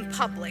in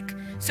public.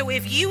 So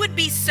if you would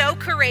be so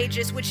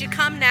courageous, would you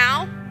come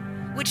now?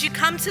 Would you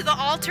come to the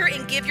altar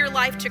and give your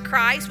life to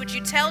Christ? Would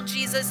you tell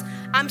Jesus,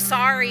 I'm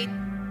sorry.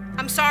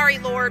 I'm sorry,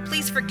 Lord.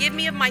 Please forgive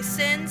me of my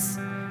sins.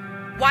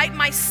 Wipe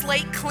my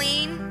slate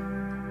clean.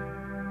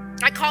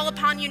 I call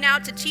upon you now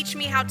to teach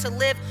me how to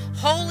live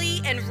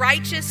holy and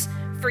righteous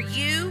for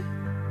you.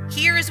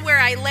 Here is where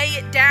I lay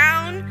it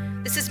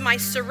down. This is my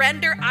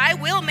surrender. I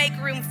will make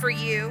room for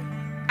you.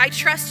 I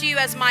trust you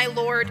as my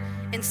Lord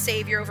and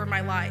Savior over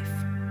my life.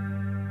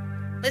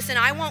 Listen,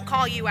 I won't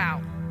call you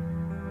out,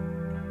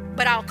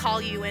 but I'll call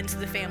you into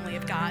the family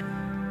of God.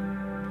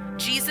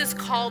 Jesus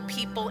called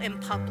people in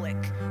public.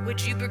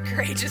 Would you be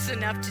courageous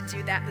enough to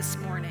do that this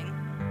morning?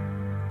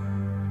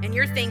 And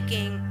you're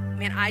thinking,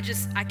 man,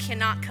 I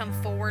cannot come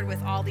forward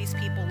with all these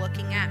people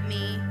looking at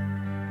me,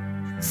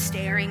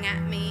 staring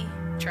at me.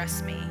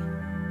 Trust me,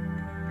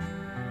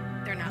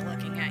 they're not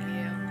looking at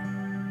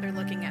you. They're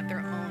looking at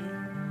their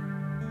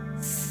own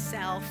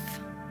self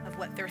of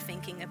what they're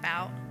thinking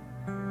about.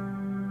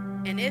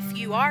 And if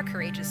you are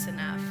courageous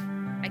enough,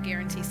 I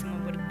guarantee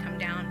someone would come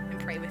down and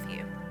pray with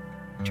you.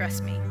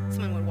 Trust me,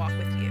 someone would walk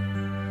with you.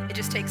 It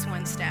just takes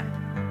one step.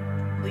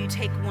 Will you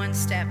take one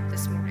step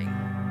this morning?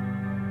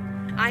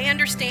 I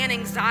understand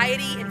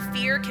anxiety and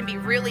fear can be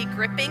really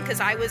gripping because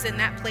I was in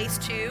that place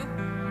too.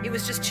 It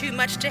was just too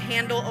much to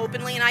handle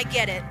openly, and I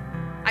get it.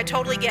 I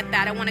totally get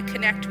that. I want to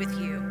connect with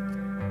you.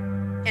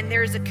 And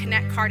there's a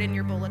connect card in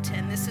your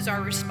bulletin. This is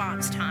our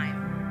response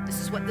time. This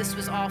is what this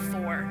was all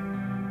for.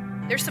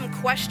 There's some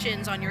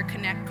questions on your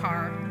connect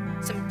card,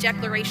 some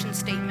declaration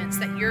statements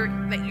that you're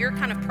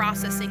kind of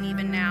processing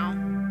even now,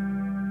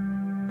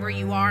 where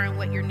you are and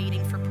what you're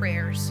needing for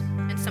prayers,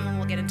 and someone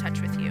will get in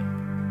touch with you.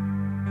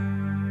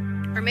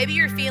 Or maybe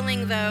you're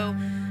feeling, though,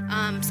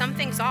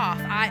 something's off.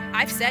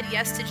 I've said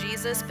yes to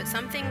Jesus, but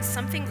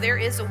something there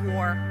is a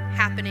war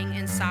happening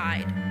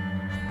inside.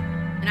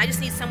 And I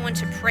just need someone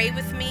to pray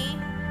with me.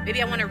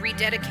 Maybe I want to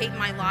rededicate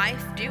my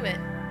life. Do it.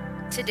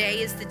 Today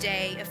is the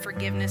day of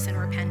forgiveness and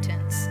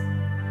repentance.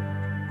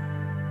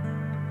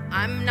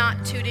 I'm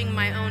not tooting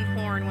my own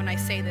horn when I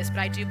say this, but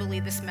I do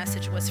believe this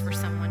message was for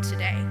someone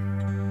today.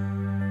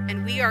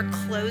 And we are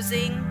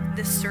closing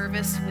this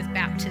service with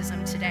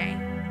baptism today.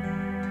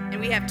 And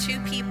we have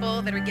 2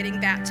 people that are getting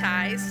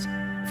baptized.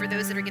 For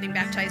those that are getting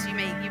baptized, you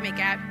may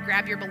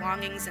grab your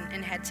belongings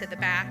and head to the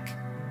back.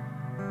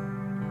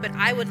 But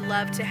I would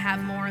love to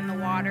have more in the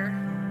water.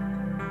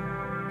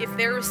 If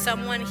there was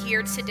someone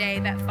here today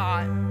that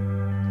thought,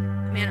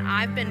 man,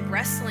 I've been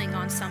wrestling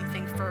on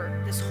something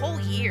for this whole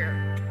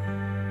year,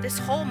 this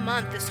whole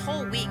month, this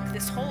whole week,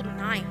 this whole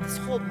night, this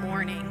whole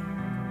morning.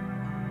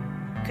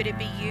 Could it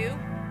be you?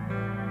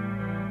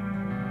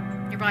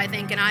 You're probably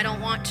thinking, I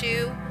want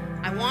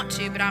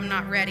to, but I'm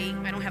not ready.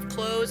 I don't have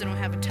clothes, I don't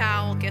have a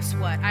towel. Guess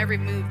what? I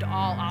removed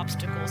all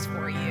obstacles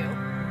for you.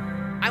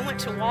 I went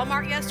to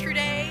Walmart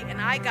yesterday and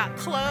I got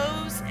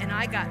clothes and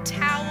I got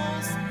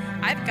towels.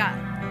 I've got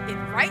it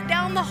right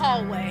down the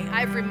hallway.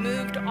 I've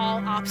removed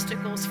all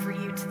obstacles for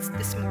you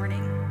this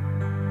morning.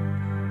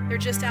 They're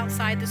just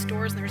outside the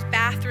doors, and there's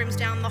bathrooms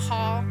down the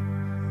hall.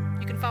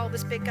 You can follow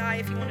this big guy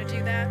if you want to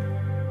do that.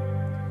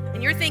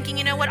 And you're thinking,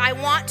 you know what, I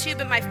want to,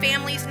 but my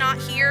family's not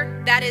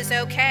here. That is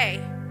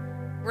okay.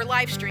 We're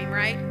live stream,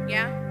 right?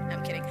 Yeah?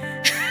 I'm kidding.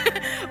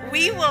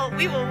 We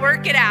will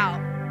work it out.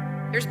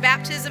 There's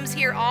baptisms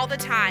here all the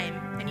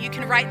time, and you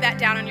can write that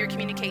down on your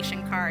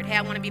communication card. Hey,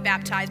 I want to be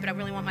baptized, but I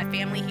really want my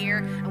family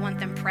here. I want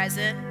them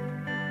present.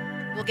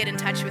 We'll get in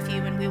touch with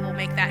you, and we will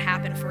make that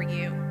happen for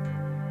you.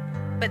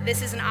 But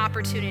this is an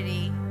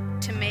opportunity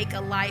to make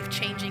a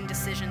life-changing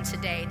decision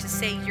today, to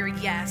say your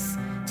yes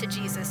to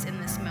Jesus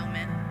in this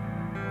moment.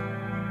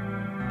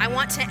 I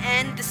want to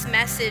end this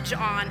message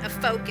on a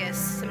focus,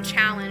 some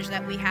challenge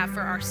that we have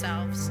for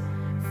ourselves.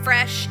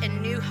 Fresh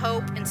and new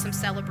hope and some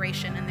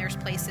celebration, and there's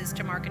places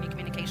to mark on your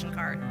communication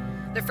card.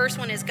 The first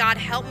one is, God,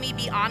 help me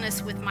be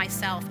honest with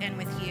myself and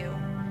with you.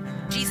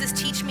 Jesus,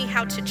 teach me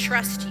how to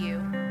trust you.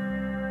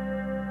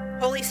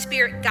 Holy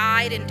Spirit,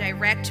 guide and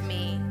direct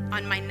me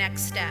on my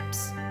next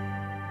steps.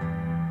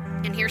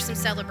 And here's some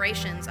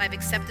celebrations. I've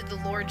accepted the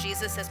Lord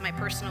Jesus as my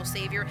personal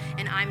Savior,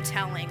 and I'm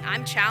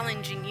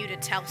challenging you to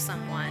tell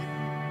someone,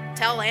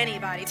 tell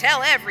anybody,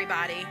 tell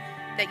everybody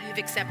that you've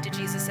accepted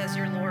Jesus as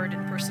your Lord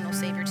and personal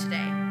Savior today.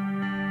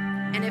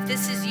 And if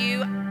this is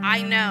you,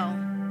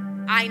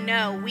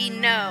 we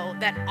know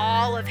that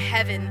all of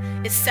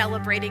heaven is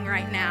celebrating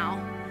right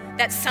now.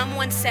 That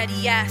someone said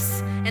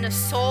yes, and a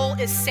soul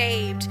is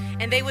saved,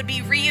 and they would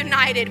be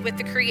reunited with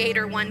the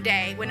Creator one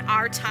day when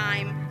our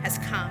time has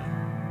come.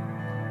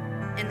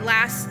 And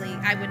lastly,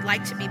 I would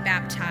like to be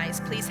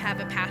baptized. Please have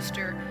a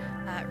pastor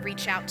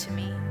reach out to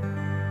me.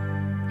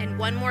 And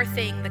one more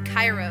thing, the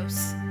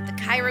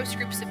Kairos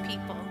groups of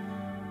people.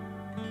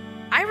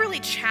 I really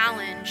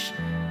challenge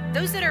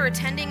those that are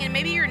attending, and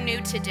maybe you're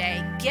new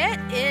today, get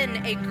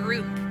in a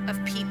group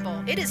of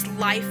people. It is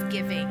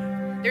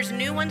life-giving. There's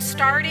new ones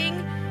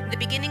starting. The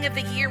beginning of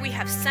the year, we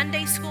have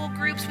Sunday school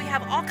groups. We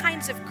have all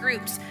kinds of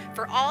groups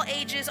for all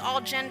ages,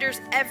 all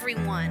genders,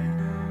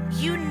 everyone.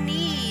 You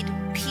need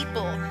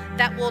people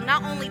that will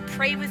not only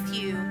pray with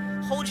you,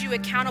 hold you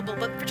accountable,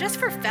 but just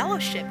for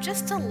fellowship,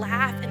 just to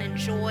laugh and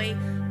enjoy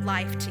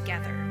life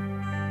together.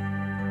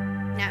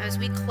 Now, as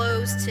we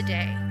close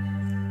today,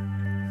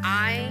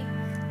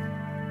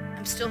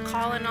 I'm still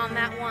calling on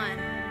that one.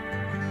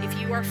 If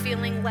you are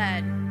feeling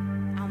led,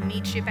 I'll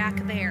meet you back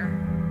there,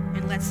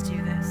 and let's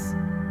do this.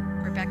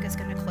 Rebecca's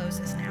going to close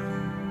us now.